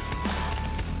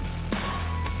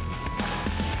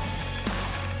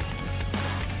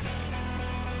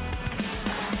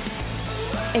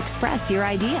 Express your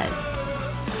ideas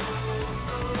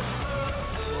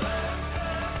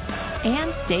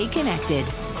and stay connected.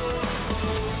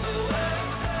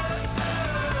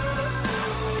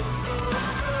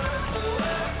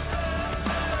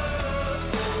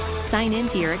 Sign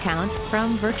into your account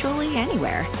from virtually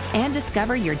anywhere and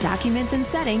discover your documents and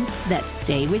settings that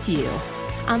stay with you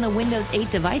on the Windows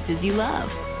 8 devices you love.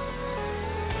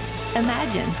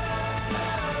 Imagine,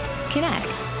 connect,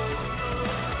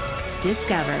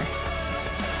 discover.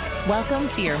 Welcome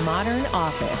to your modern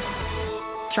office.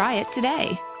 Try it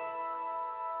today.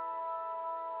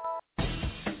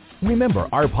 Remember,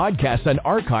 our podcasts and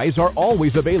archives are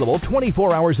always available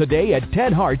 24 hours a day at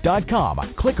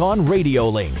tedhart.com. Click on Radio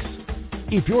Links.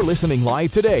 If you're listening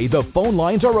live today, the phone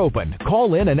lines are open.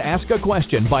 Call in and ask a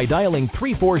question by dialing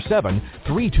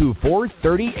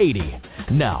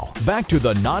 347-324-3080. Now, back to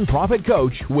the Nonprofit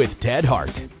Coach with Ted Hart.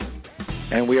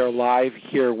 And we are live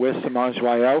here with Simone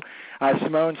Joyaux.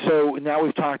 Simone, so now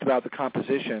we've talked about the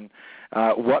composition.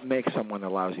 What makes someone a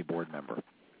lousy board member?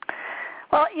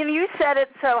 Well, you said it,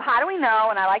 so how do we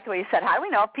know, and I like the way you said, how do we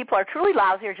know if people are truly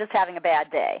lousy or just having a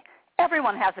bad day?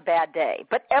 Everyone has a bad day,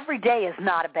 but every day is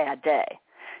not a bad day.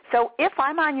 So if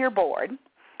I'm on your board,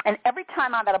 and every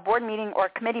time I'm at a board meeting or a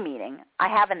committee meeting, I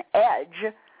have an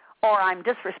edge, or I'm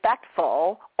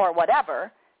disrespectful, or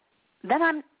whatever,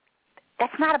 then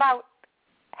that's not about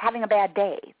having a bad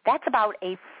day. That's about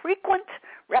a frequent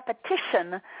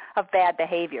repetition of bad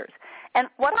behaviors. And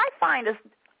what I find is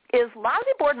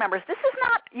lousy board members, this is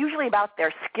not usually about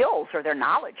their skills or their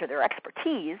knowledge or their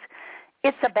expertise.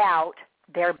 It's about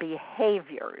their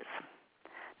behaviors.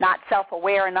 Not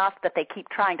self-aware enough that they keep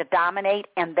trying to dominate,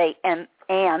 and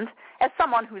as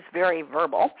someone who's very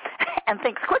verbal and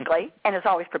thinks quickly and is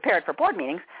always prepared for board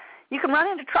meetings, you can run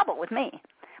into trouble with me.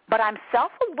 But I'm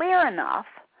self-aware enough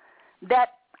that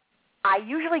I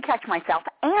usually catch myself,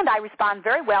 and I respond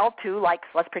very well to, like,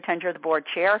 let's pretend you're the board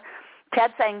chair,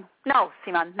 Ted saying, no,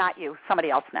 Simone, not you, somebody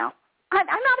else now. I'm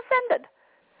not offended.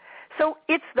 So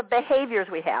it's the behaviors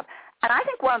we have. And I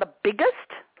think one of the biggest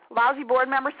lousy board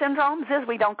member syndromes is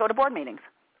we don't go to board meetings.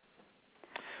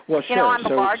 Well, sure.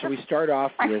 So we start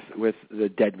off with the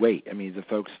dead weight. I mean, the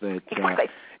folks that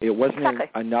it wasn't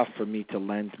enough for me to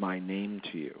lend my name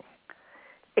to you.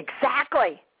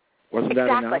 Exactly. Wasn't that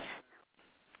enough?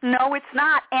 No, it's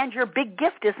not. And your big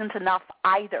gift isn't enough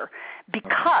either,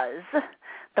 because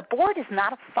the board is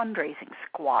not a fundraising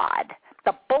squad.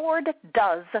 The board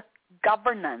does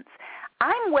governance.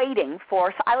 I'm waiting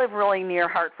for, I live really near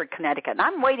Hartford, Connecticut, and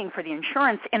I'm waiting for the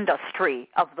insurance industry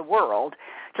of the world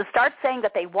to start saying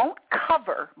that they won't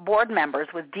cover board members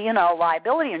with D&O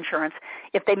liability insurance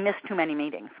if they miss too many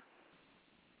meetings.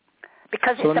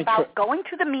 Because it's about going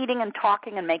to the meeting and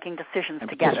talking and making decisions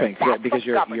together. Because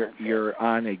you're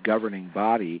on a governing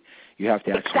body, you have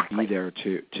to actually be there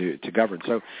to govern.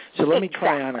 So let me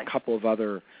try on a couple of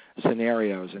other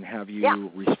scenarios and have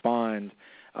you respond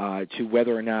to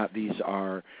whether or not these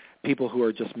are people who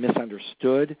are just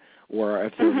misunderstood or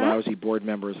if they're lousy board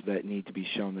members that need to be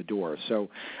shown the door. So,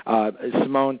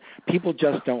 Simone, people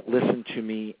just don't listen to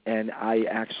me, and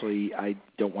I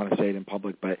don't want to say it in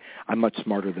public, but I'm much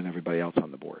smarter than everybody else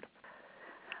on the board.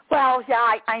 Well,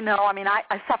 yeah, I know. I mean, I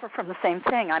suffer from the same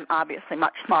thing. I'm obviously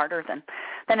much smarter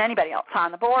than anybody else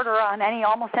on the board or on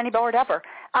almost any board ever.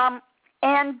 And,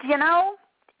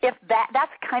 if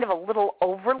that's kind of a little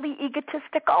overly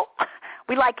egotistical.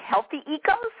 We like healthy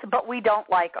egos, but we don't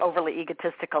like overly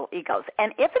egotistical egos.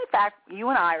 And if, in fact, you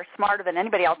and I are smarter than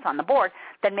anybody else on the board,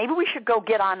 then maybe we should go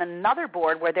get on another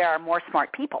board where there are more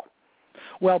smart people.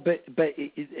 Well, but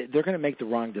they're going to make the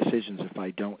wrong decisions if I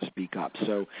don't speak up.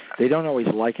 So they don't always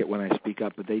like it when I speak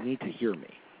up, but they need to hear me.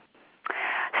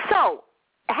 So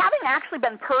having actually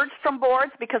been purged from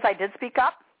boards because I did speak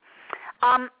up,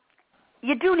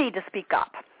 you do need to speak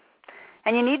up.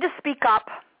 And you need to speak up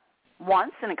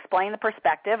once and explain the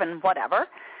perspective and whatever.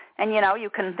 And,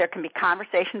 there can be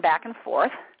conversation back and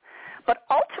forth. But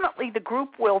ultimately the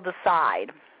group will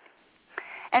decide.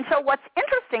 And so what's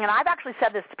interesting, and I've actually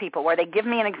said this to people where they give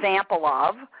me an example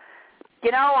of,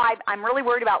 I'm really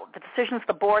worried about the decisions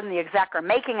the board and the exec are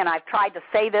making, and I've tried to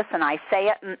say this, and I say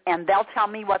it, and they'll tell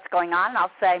me what's going on, and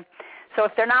I'll say, so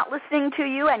if they're not listening to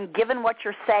you and given what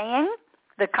you're saying,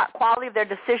 the quality of their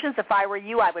decisions, if I were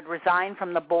you, I would resign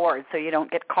from the board so you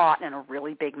don't get caught in a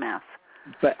really big mess.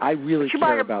 But I really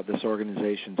care about this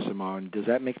organization, Simone. Does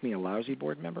that make me a lousy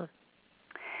board member?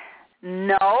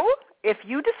 No. If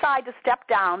you decide to step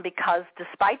down because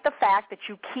despite the fact that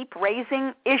you keep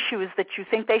raising issues that you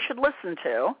think they should listen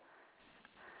to,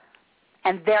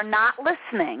 and they're not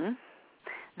listening,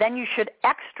 then you should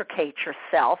extricate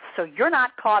yourself so you're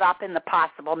not caught up in the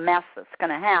possible mess that's going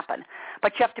to happen.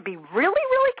 But you have to be really,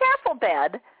 really careful,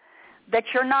 Bed, that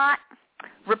you're not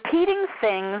repeating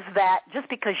things that just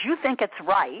because you think it's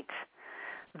right,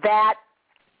 that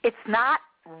it's not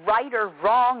right or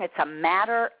wrong. It's a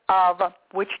matter of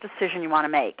which decision you want to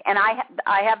make. And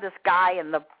I have this guy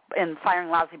in firing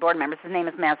lousy board members. His name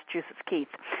is Massachusetts Keith.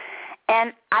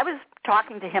 And I was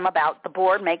talking to him about the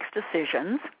board makes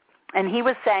decisions, and he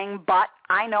was saying, but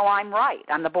I know I'm right.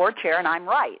 I'm the board chair, and I'm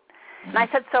right. And I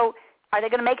said, so are they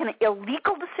going to make an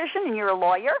illegal decision and you're a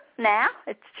lawyer? Nah,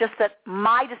 it's just that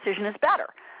my decision is better.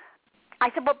 I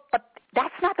said, but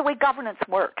that's not the way governance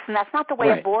works, and that's not the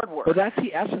way a board works. Well, that's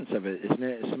the essence of it, isn't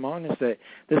it, Simone, is that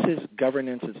this is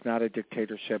governance. It's not a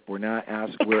dictatorship. We're not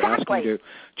we're asking you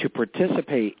to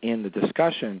participate in the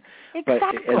discussion.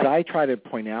 Exactly. But as I try to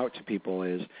point out to people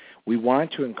is we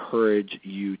want to encourage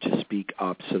you to speak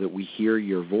up so that we hear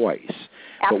your voice.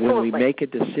 Absolutely. But when we make a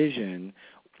decision,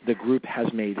 the group has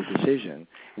made a decision.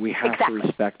 We have to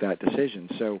respect that decision.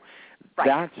 So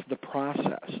that's the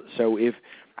process. So if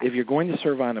you're going to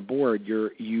serve on a board,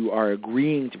 you are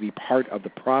agreeing to be part of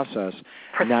the process,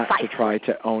 not to try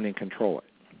to own and control it.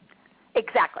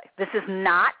 Exactly. This is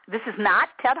not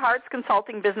Ted Hart's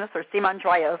consulting business or Simone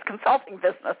Joyaux's consulting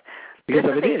business. Because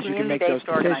if it is, you can make those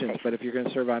decisions. But if you're going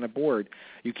to serve on a board,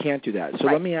 you can't do that. So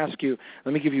let me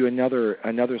give you another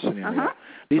scenario.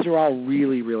 These are all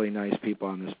really, really nice people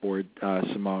on this board,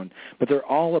 Simone, but they're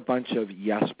all a bunch of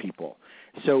yes people.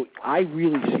 So I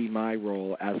really see my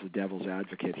role as the devil's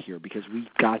advocate here because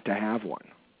we've got to have one.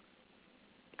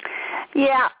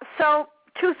 Yeah, so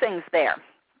two things there.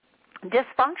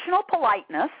 Dysfunctional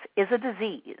politeness is a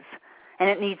disease, and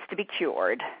it needs to be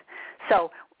cured.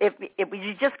 So if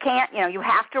you just can't, you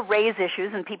have to raise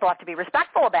issues, and people have to be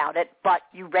respectful about it, but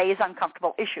you raise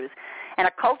uncomfortable issues. And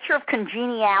a culture of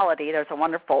congeniality, there's a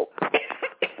wonderful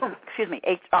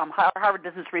Harvard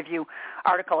Business Review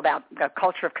article about the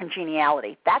culture of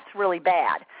congeniality. That's really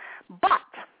bad. But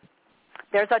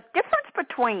there's a difference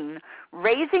between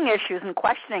raising issues and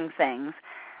questioning things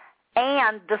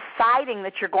and deciding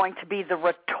that you're going to be the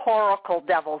rhetorical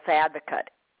devil's advocate.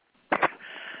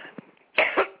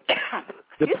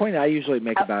 The point I usually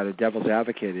make about a devil's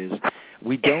advocate is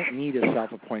we don't need a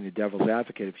self-appointed devil's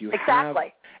advocate. If you have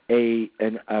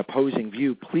an opposing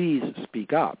view, please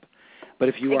speak up. But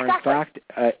if you are, in fact,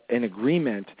 in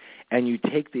agreement and you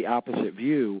take the opposite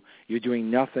view, you're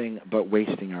doing nothing but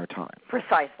wasting our time.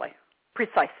 Precisely.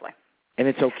 And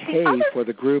it's okay for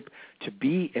the group to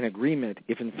be in agreement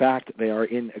if, in fact, they are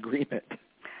in agreement.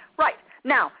 Right.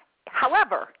 Now,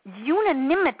 however,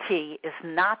 unanimity is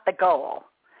not the goal.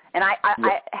 And I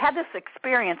had this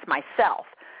experience myself.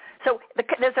 So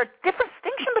there's a different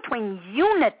distinction between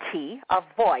unity of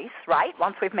voice, right,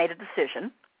 once we've made a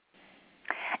decision,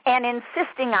 and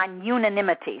insisting on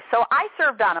unanimity. So I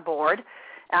served on a board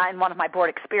in one of my board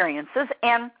experiences,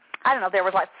 and I don't know, there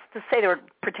was,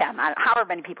 pretend, however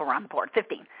many people were on the board,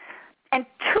 15. And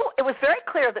it was very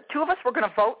clear that two of us were going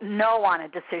to vote no on a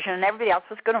decision, and everybody else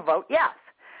was going to vote yes.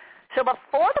 So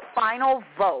before the final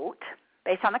vote,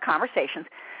 based on the conversations,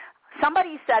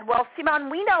 somebody said, well, Simone,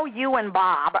 we know you and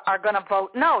Bob are going to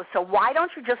vote no, so why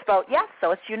don't you just vote yes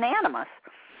so it's unanimous?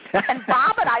 And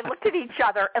Bob and I looked at each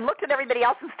other and looked at everybody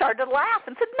else and started to laugh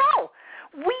and said, no,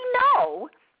 we know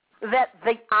that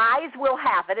the ayes will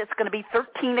have it. It's going to be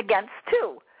 13 against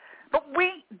 2. But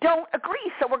we don't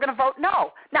agree, so we're going to vote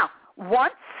no. Now,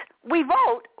 once we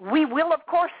vote, we will, of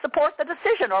course, support the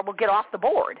decision or we'll get off the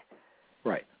board.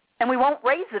 Right. And we won't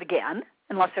raise it again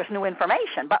unless there's new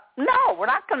information. But no, we're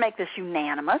not going to make this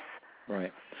unanimous.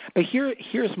 Right. But here's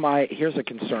a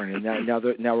concern, and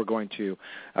now we're going to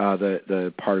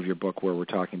the part of your book where we're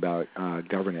talking about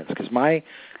governance, because my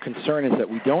concern is that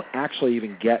we don't actually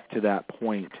even get to that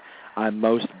point on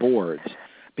most boards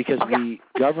because we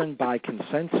govern by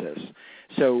consensus.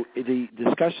 So the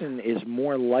discussion is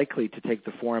more likely to take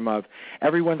the form of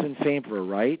everyone's in favor,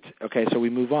 right? Okay, so we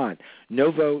move on.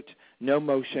 No vote, no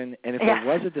motion, and if there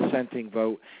was a dissenting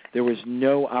vote, there was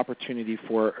no opportunity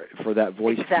for that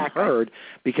voice to be heard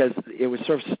because it was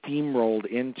sort of steamrolled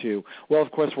into, well, of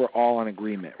course, we're all in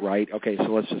agreement, right? Okay, so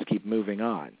let's just keep moving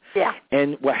on. Yeah.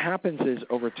 And what happens is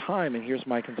over time, and here's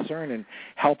my concern, and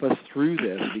help us through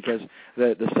this, because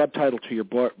the subtitle to your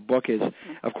book is,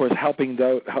 of course, helping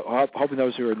those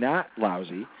who are not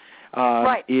lousy,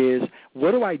 is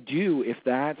what do I do if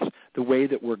that's the way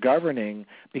that we're governing?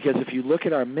 Because if you look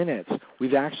at our minutes,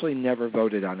 we've actually never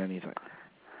voted on anything.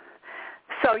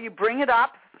 So you bring it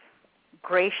up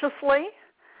graciously.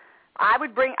 I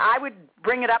would bring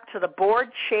it up to the board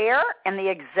chair and the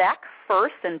exec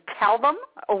first and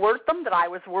alert them that I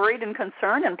was worried and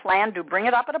concerned and planned to bring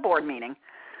it up at a board meeting.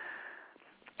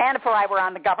 And if I were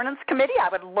on the governance committee, I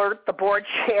would alert the board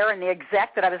chair and the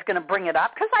exec that I was going to bring it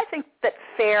up because I think that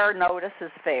fair notice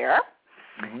is fair.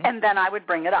 Mm-hmm. And then I would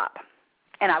bring it up,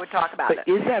 and I would talk about it.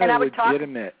 Is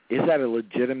that a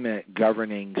legitimate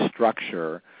governing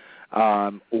structure,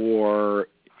 or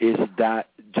is that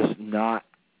just not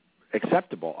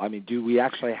acceptable? I mean, do we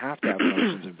actually have to have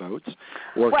motions and votes,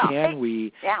 or can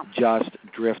we just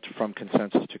drift from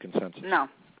consensus to consensus? No.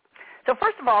 So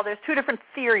first of all, there's two different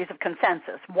theories of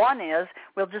consensus. One is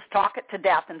we'll just talk it to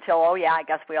death until, I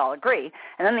guess we all agree.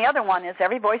 And then the other one is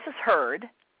every voice is heard,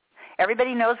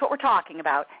 everybody knows what we're talking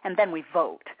about, and then we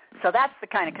vote. So that's the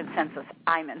kind of consensus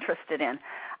I'm interested in.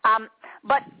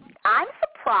 But I'm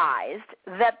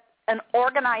surprised that an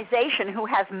organization who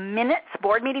has minutes,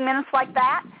 board meeting minutes like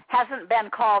that, hasn't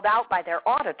been called out by their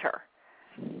auditor.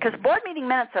 Because board meeting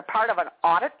minutes are part of an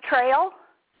audit trail.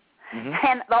 Mm-hmm.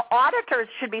 And the auditors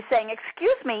should be saying,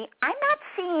 excuse me, I'm not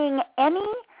seeing any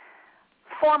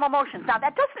formal motions. Now,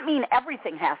 that doesn't mean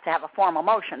everything has to have a formal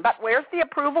motion, but where's the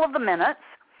approval of the minutes?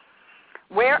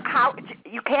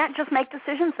 You can't just make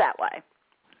decisions that way.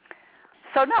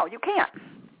 So, no, you can't.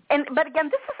 But again,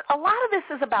 a lot of this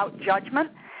is about judgment,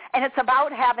 and it's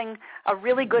about having a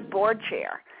really good board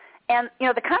chair. And,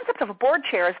 the concept of a board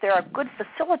chair is they're a good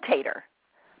facilitator.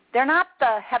 They're not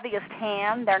the heaviest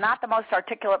hand. They're not the most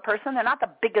articulate person. They're not the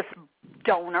biggest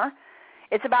donor.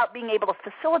 It's about being able to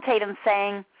facilitate and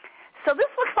saying, so this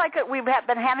looks like we've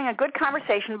been having a good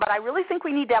conversation, but I really think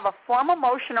we need to have a formal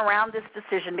motion around this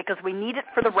decision because we need it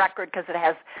for the record because it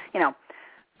has,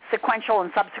 sequential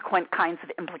and subsequent kinds of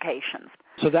implications.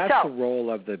 So that's the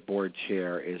role of the board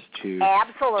chair, is to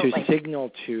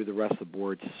signal to the rest of the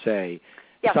board to say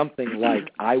something like,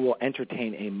 I will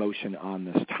entertain a motion on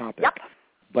this topic. Yep.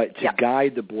 But to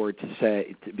guide the board to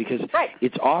say, because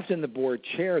it's often the board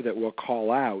chair that will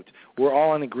call out, we're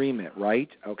all in agreement, right?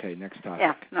 Okay, next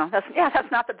topic.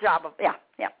 That's not the job of,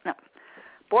 no.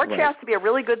 Board chair has to be a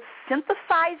really good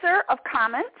synthesizer of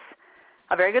comments,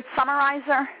 a very good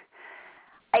summarizer,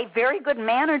 a very good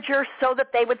manager so that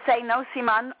they would say, no,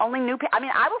 Simone, only new people. I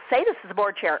mean, I will say this as a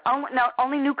board chair,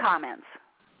 only new comments.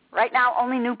 Right now,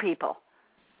 only new people.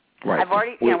 Right.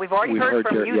 We've already heard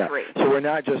from you three. So we're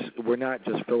not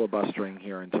just filibustering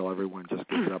here until everyone just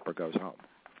gets up or goes home.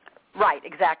 Right.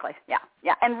 Exactly.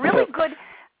 Yeah. And really good.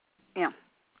 Yeah.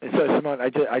 So Simone,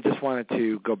 I just wanted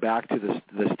to go back to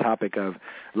this topic of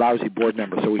lousy board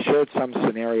members. So we showed some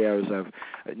scenarios of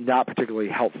not particularly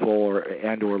helpful or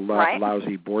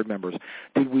lousy board members.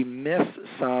 Did we miss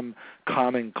some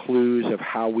common clues of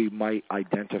how we might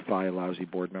identify lousy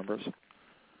board members?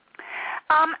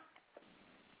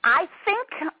 I think,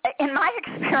 in my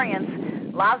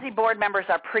experience, lousy board members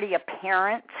are pretty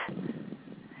apparent,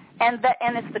 and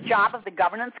it's the job of the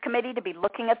governance committee to be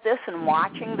looking at this and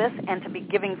watching this and to be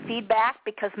giving feedback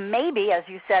because maybe, as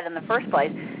you said in the first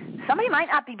place, somebody might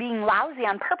not be being lousy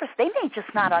on purpose. They may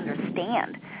just not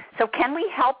understand. So can we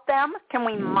help them? Can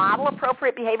we model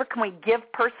appropriate behavior? Can we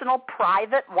give personal,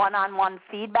 private, one-on-one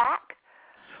feedback?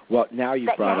 Well, now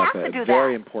you've brought up a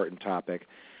very important topic.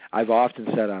 I've often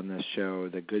said on this show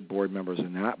that good board members are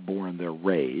not born, they're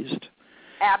raised.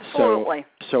 Absolutely.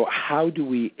 So how do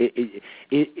we?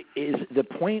 Is the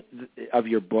point of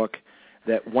your book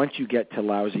that once you get to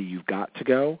Lousy, you've got to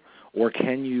go, or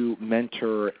can you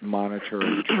mentor, monitor,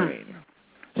 and train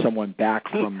someone back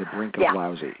from the brink of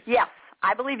Lousy? Yes,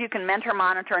 I believe you can mentor,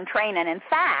 monitor, and train. And in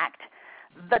fact,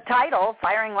 the title,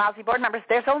 Firing Lousy Board Members,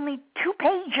 there's only 2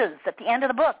 pages at the end of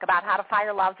the book about how to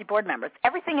fire lousy board members.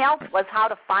 Everything else was how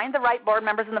to find the right board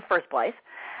members in the first place,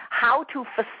 how to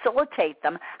facilitate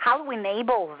them, how to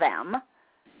enable them,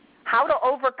 how to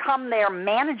overcome their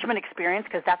management experience,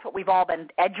 because that's what we've all been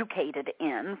educated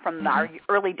in from our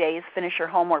early days, finish your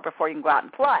homework before you can go out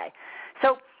and play.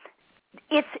 So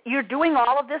you're doing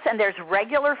all of this, and there's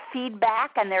regular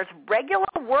feedback, and there's regular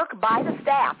work by the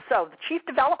staff. So the Chief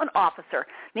Development Officer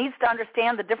needs to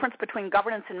understand the difference between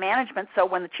governance and management, so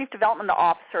when the Chief Development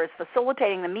Officer is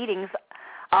facilitating the meetings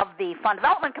of the Fund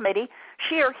Development Committee,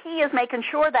 she or he is making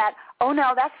sure that, oh,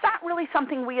 no, that's not really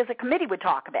something we as a committee would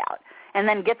talk about, and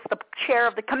then gets the chair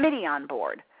of the committee on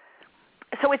board.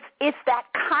 So it's that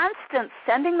constant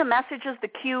sending the messages, the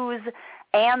cues,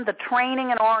 and the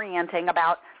training and orienting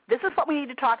about this is what we need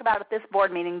to talk about at this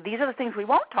board meeting. These are the things we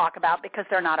won't talk about because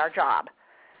they're not our job.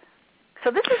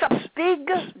 So this is a big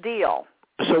deal.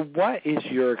 So what is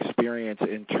your experience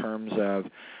in terms of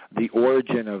the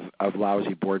origin of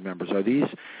lousy board members? Are these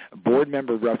board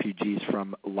member refugees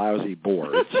from lousy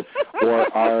boards,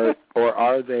 or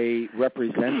are they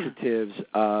representatives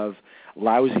of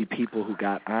lousy people who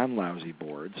got on lousy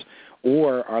boards,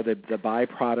 or are they the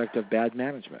byproduct of bad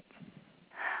management?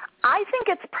 I think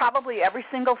it's probably every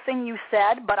single thing you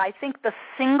said, but I think the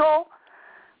single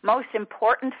most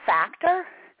important factor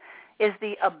is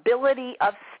the ability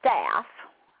of staff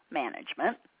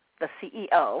management, the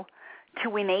CEO,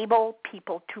 to enable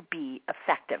people to be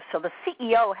effective. So the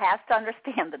CEO has to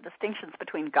understand the distinctions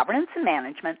between governance and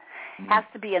management, has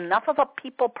to be enough of a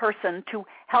people person to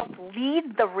help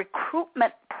lead the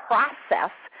recruitment process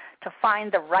to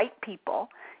find the right people.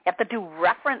 You have to do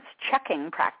reference checking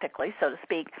practically, so to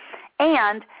speak,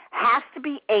 and has to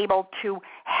be able to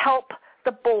help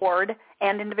the board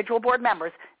and individual board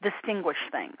members distinguish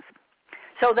things.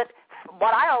 So that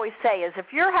what I always say is if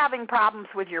you're having problems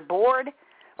with your board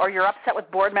or you're upset with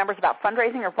board members about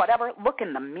fundraising or whatever, look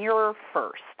in the mirror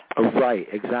first. Right,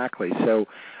 exactly. So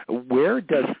where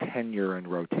does tenure and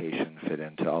rotation fit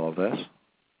into all of this?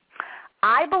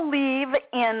 I believe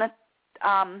in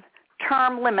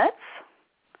term limits.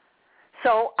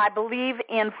 So I believe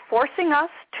in forcing us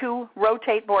to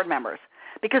rotate board members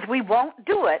because we won't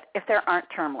do it if there aren't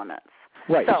term limits.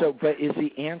 Right. So but is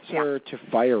the answer to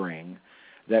firing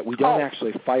that we don't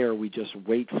actually fire, we just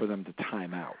wait for them to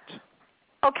time out?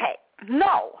 Okay.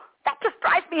 No. That just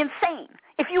drives me insane.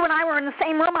 If you and I were in the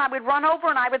same room, I would run over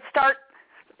and I would start,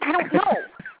 I don't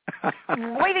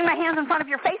know, waving my hands in front of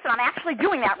your face, and I'm actually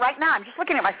doing that right now. I'm just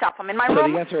looking at myself. I'm in my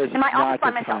room, the answer is in my office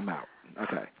by myself. Time out.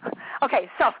 Okay. Okay,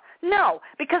 so no,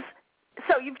 because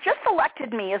you've just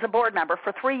elected me as a board member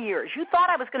for 3 years. You thought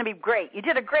I was going to be great. You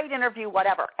did a great interview,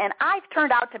 whatever, and I've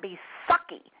turned out to be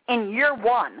sucky in year 1.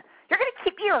 You're going to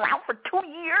keep me around for 2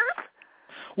 years?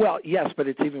 Well, yes, but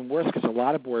it's even worse because a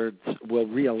lot of boards will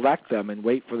reelect them and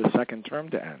wait for the second term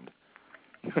to end.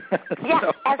 Yes,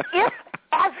 as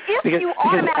if because, you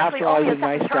automatically because after all, he's a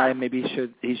nice guy, term. maybe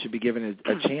he should be given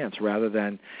a chance rather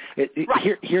than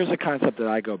Right. Here's a concept that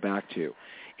I go back to,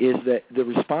 is that the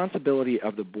responsibility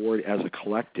of the board as a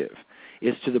collective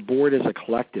is to the board as a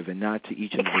collective and not to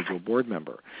each individual board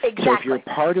member. Exactly. So if you're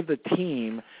part of the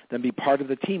team, then be part of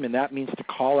the team, and that means to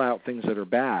call out things that are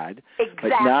bad,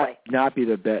 but not be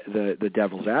the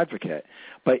devil's advocate.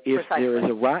 But if there is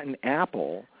a rotten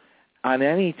apple on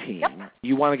any team,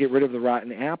 you want to get rid of the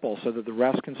rotten apple so that the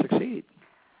rest can succeed.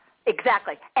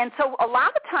 Exactly. And so a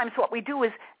lot of times what we do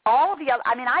is all of the other,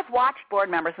 I've watched board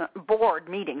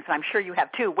meetings, and I'm sure you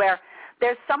have too, where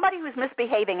there's somebody who's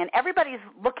misbehaving and everybody's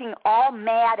looking all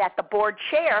mad at the board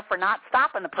chair for not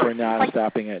stopping the person. For not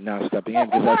stepping in, because that's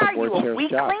the board chair's weakling?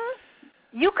 job.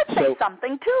 You could say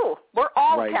something too. We're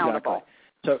all accountable. Exactly.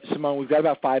 So, Simone, we've got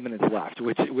about 5 minutes left.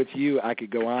 With you, I could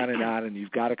go on, and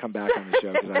you've got to come back on the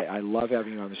show because I love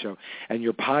having you on the show. And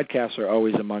your podcasts are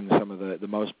always among some of the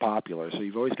most popular, so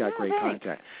you've always got great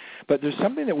content. But there's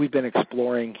something that we've been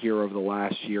exploring here over the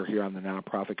last year here on the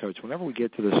Nonprofit Coach. Whenever we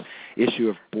get to this issue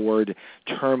of board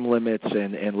term limits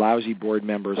and lousy board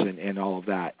members and all of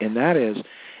that, and that is,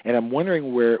 and I'm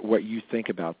wondering what you think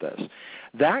about this.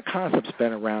 That concept's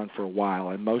been around for a while,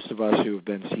 and most of us who have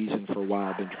been seasoned for a while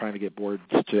have been trying to get boards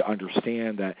to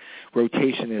understand that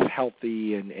rotation is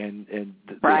healthy and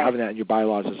having that in your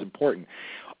bylaws is important.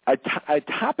 A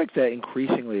topic that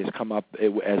increasingly has come up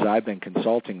as I've been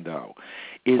consulting, though,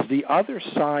 is the other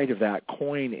side of that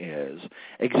coin is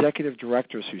executive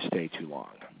directors who stay too long.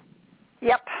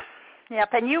 Yep.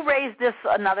 And you raised this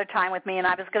another time with me, and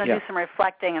I was going to do some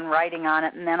reflecting and writing on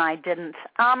it, and then I didn't.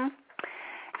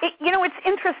 It's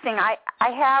interesting. I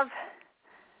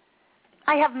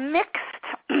have mixed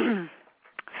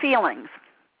feelings,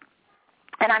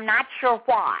 and I'm not sure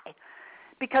why.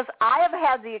 Because I have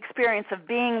had the experience of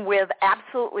being with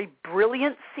absolutely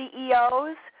brilliant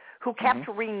CEOs who kept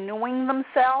renewing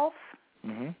themselves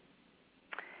and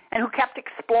who kept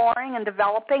exploring and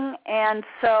developing. And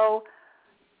so,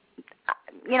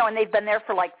 and they've been there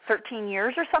for like 13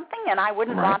 years or something, and I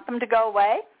wouldn't want them to go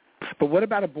away. But what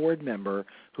about a board member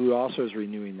who also is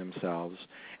renewing themselves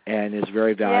and is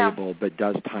very valuable but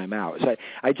does time out? So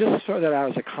I just throw that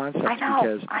out as a concept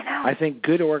because I think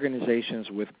good organizations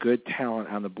with good talent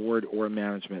on the board or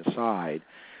management side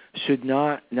should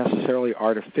not necessarily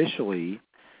artificially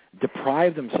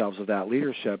deprive themselves of that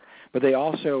leadership, but they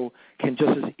also can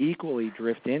just as equally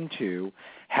drift into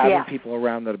having people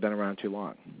around that have been around too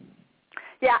long.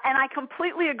 Yeah, and I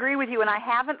completely agree with you, and I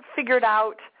haven't figured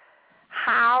out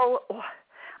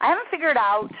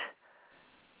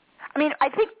I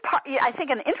think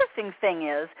an interesting thing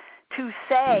is to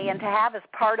say and to have as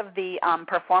part of the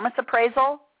performance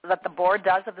appraisal that the board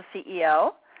does of the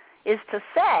CEO is to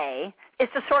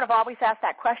sort of always ask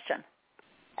that question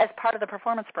as part of the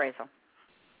performance appraisal.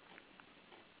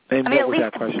 And at least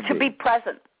that question to be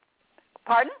present.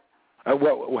 Pardon?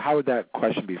 How would that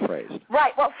question be phrased?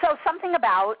 Right. Well, so something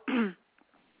about,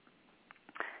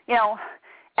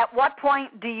 at what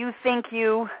point do you think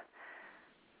you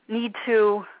need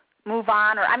to move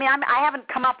on? Or I haven't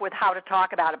come up with how to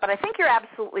talk about it, but I think you're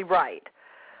absolutely right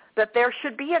that there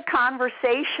should be a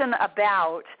conversation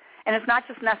about, and it's not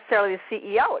just necessarily the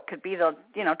CEO. It could be the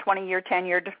 20-year,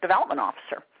 10-year development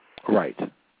officer. Right.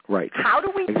 How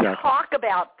do we talk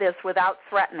about this without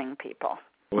threatening people?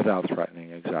 Without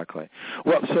threatening, exactly.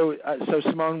 Well, so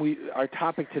Simone, our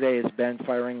topic today has been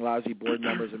firing lousy board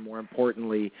members, and more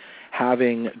importantly,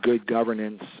 having good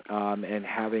governance and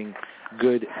having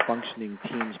good functioning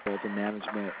teams, both in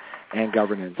management and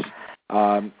governance.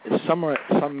 Sum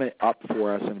it up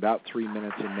for us in about 3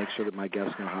 minutes, and make sure that my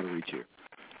guests know how to reach you.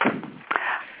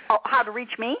 Oh, how to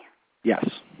reach me? Yes.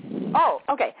 Oh,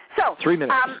 okay. So 3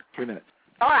 minutes. 3 minutes.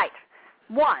 All right.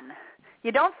 1.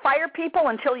 You don't fire people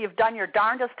until you've done your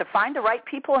darndest to find the right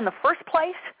people in the first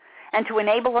place and to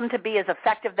enable them to be as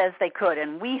effective as they could.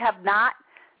 And we have not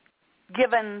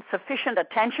given sufficient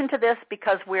attention to this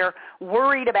because we're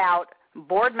worried about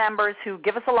board members who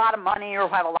give us a lot of money or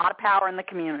who have a lot of power in the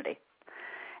community.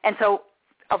 And so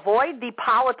avoid the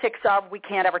politics of we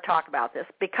can't ever talk about this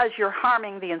because you're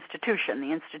harming the institution.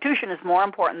 The institution is more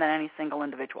important than any single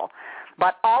individual.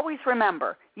 But always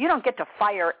remember, you don't get to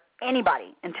fire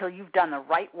anybody until you've done the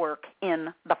right work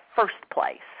in the first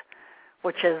place,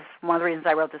 which is one of the reasons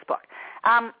I wrote this book.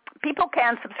 People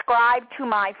can subscribe to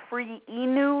my free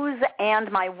e-news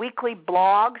and my weekly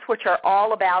blogs, which are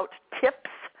all about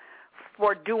tips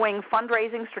for doing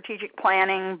fundraising, strategic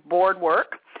planning, board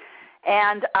work.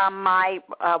 And my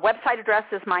website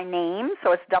address is my name,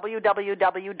 so it's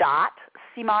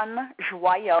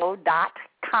www.simonejoyaux.com.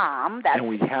 And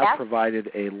we have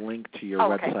provided a link to your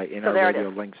website in our radio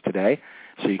links today,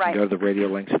 so you can go to the radio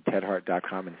links at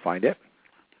tedhart.com and find it.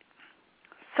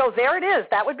 So there it is.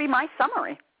 That would be my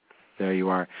summary. There you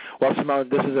are. Well, Simone,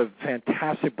 this is a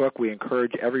fantastic book. We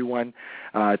encourage everyone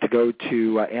to go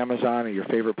to Amazon or your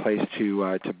favorite place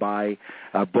to buy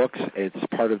books. It's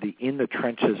part of the In the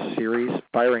Trenches series,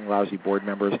 Firing Lousy Board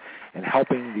Members and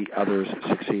Helping the Others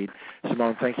Succeed.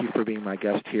 Simone, thank you for being my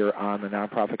guest here on The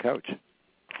Nonprofit Coach.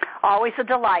 Always a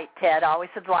delight, Ted.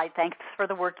 Always a delight. Thanks for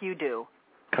the work you do.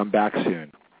 Come back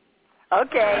soon.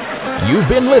 Okay. You've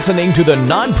been listening to the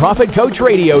Nonprofit Coach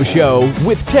Radio Show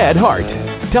with Ted Hart.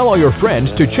 Tell all your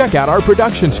friends to check out our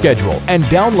production schedule and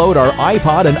download our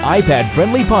iPod and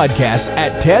iPad-friendly podcast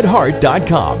at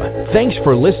tedhart.com. Thanks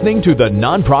for listening to the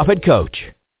Nonprofit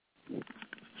Coach.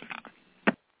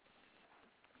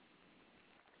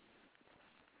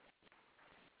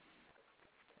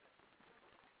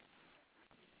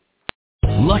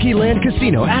 Lucky Land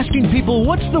Casino, asking people,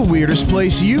 what's the weirdest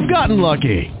place you've gotten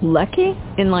lucky? Lucky?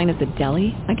 In line at the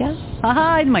deli, I guess?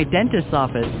 Aha, in my dentist's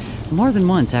office. More than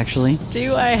once, actually.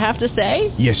 Do I have to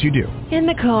say? Yes, you do. In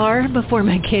the car before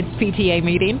my kids' PTA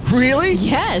meeting. Really?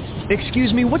 Yes.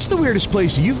 Excuse me, what's the weirdest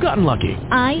place you've gotten lucky?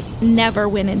 I never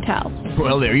win and tell.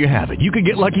 Well, there you have it. You can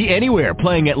get lucky anywhere,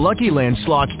 playing at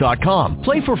LuckyLandSlots.com.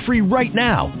 Play for free right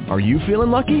now. Are you feeling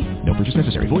lucky? No purchase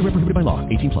necessary. Void where prohibited by law.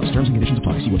 18+. Terms and conditions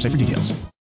apply. See website for details.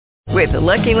 With the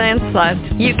Lucky Land Slots,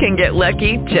 you can get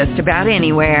lucky just about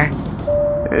anywhere.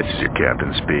 This is your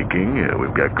captain speaking.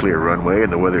 We've got clear runway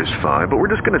and the weather's fine, but we're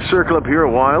just going to circle up here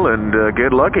a while and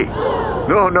get lucky.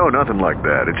 No, nothing like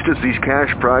that. It's just these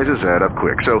cash prizes add up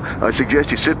quick. So I suggest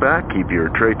you sit back, keep your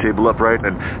tray table upright,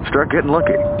 and start getting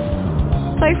lucky.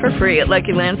 Play for free at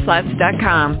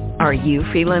LuckyLandSlots.com. Are you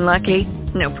feeling lucky?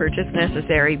 No purchase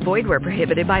necessary. Void where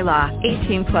prohibited by law.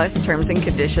 18+ terms and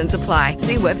conditions apply.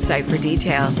 See website for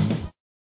details.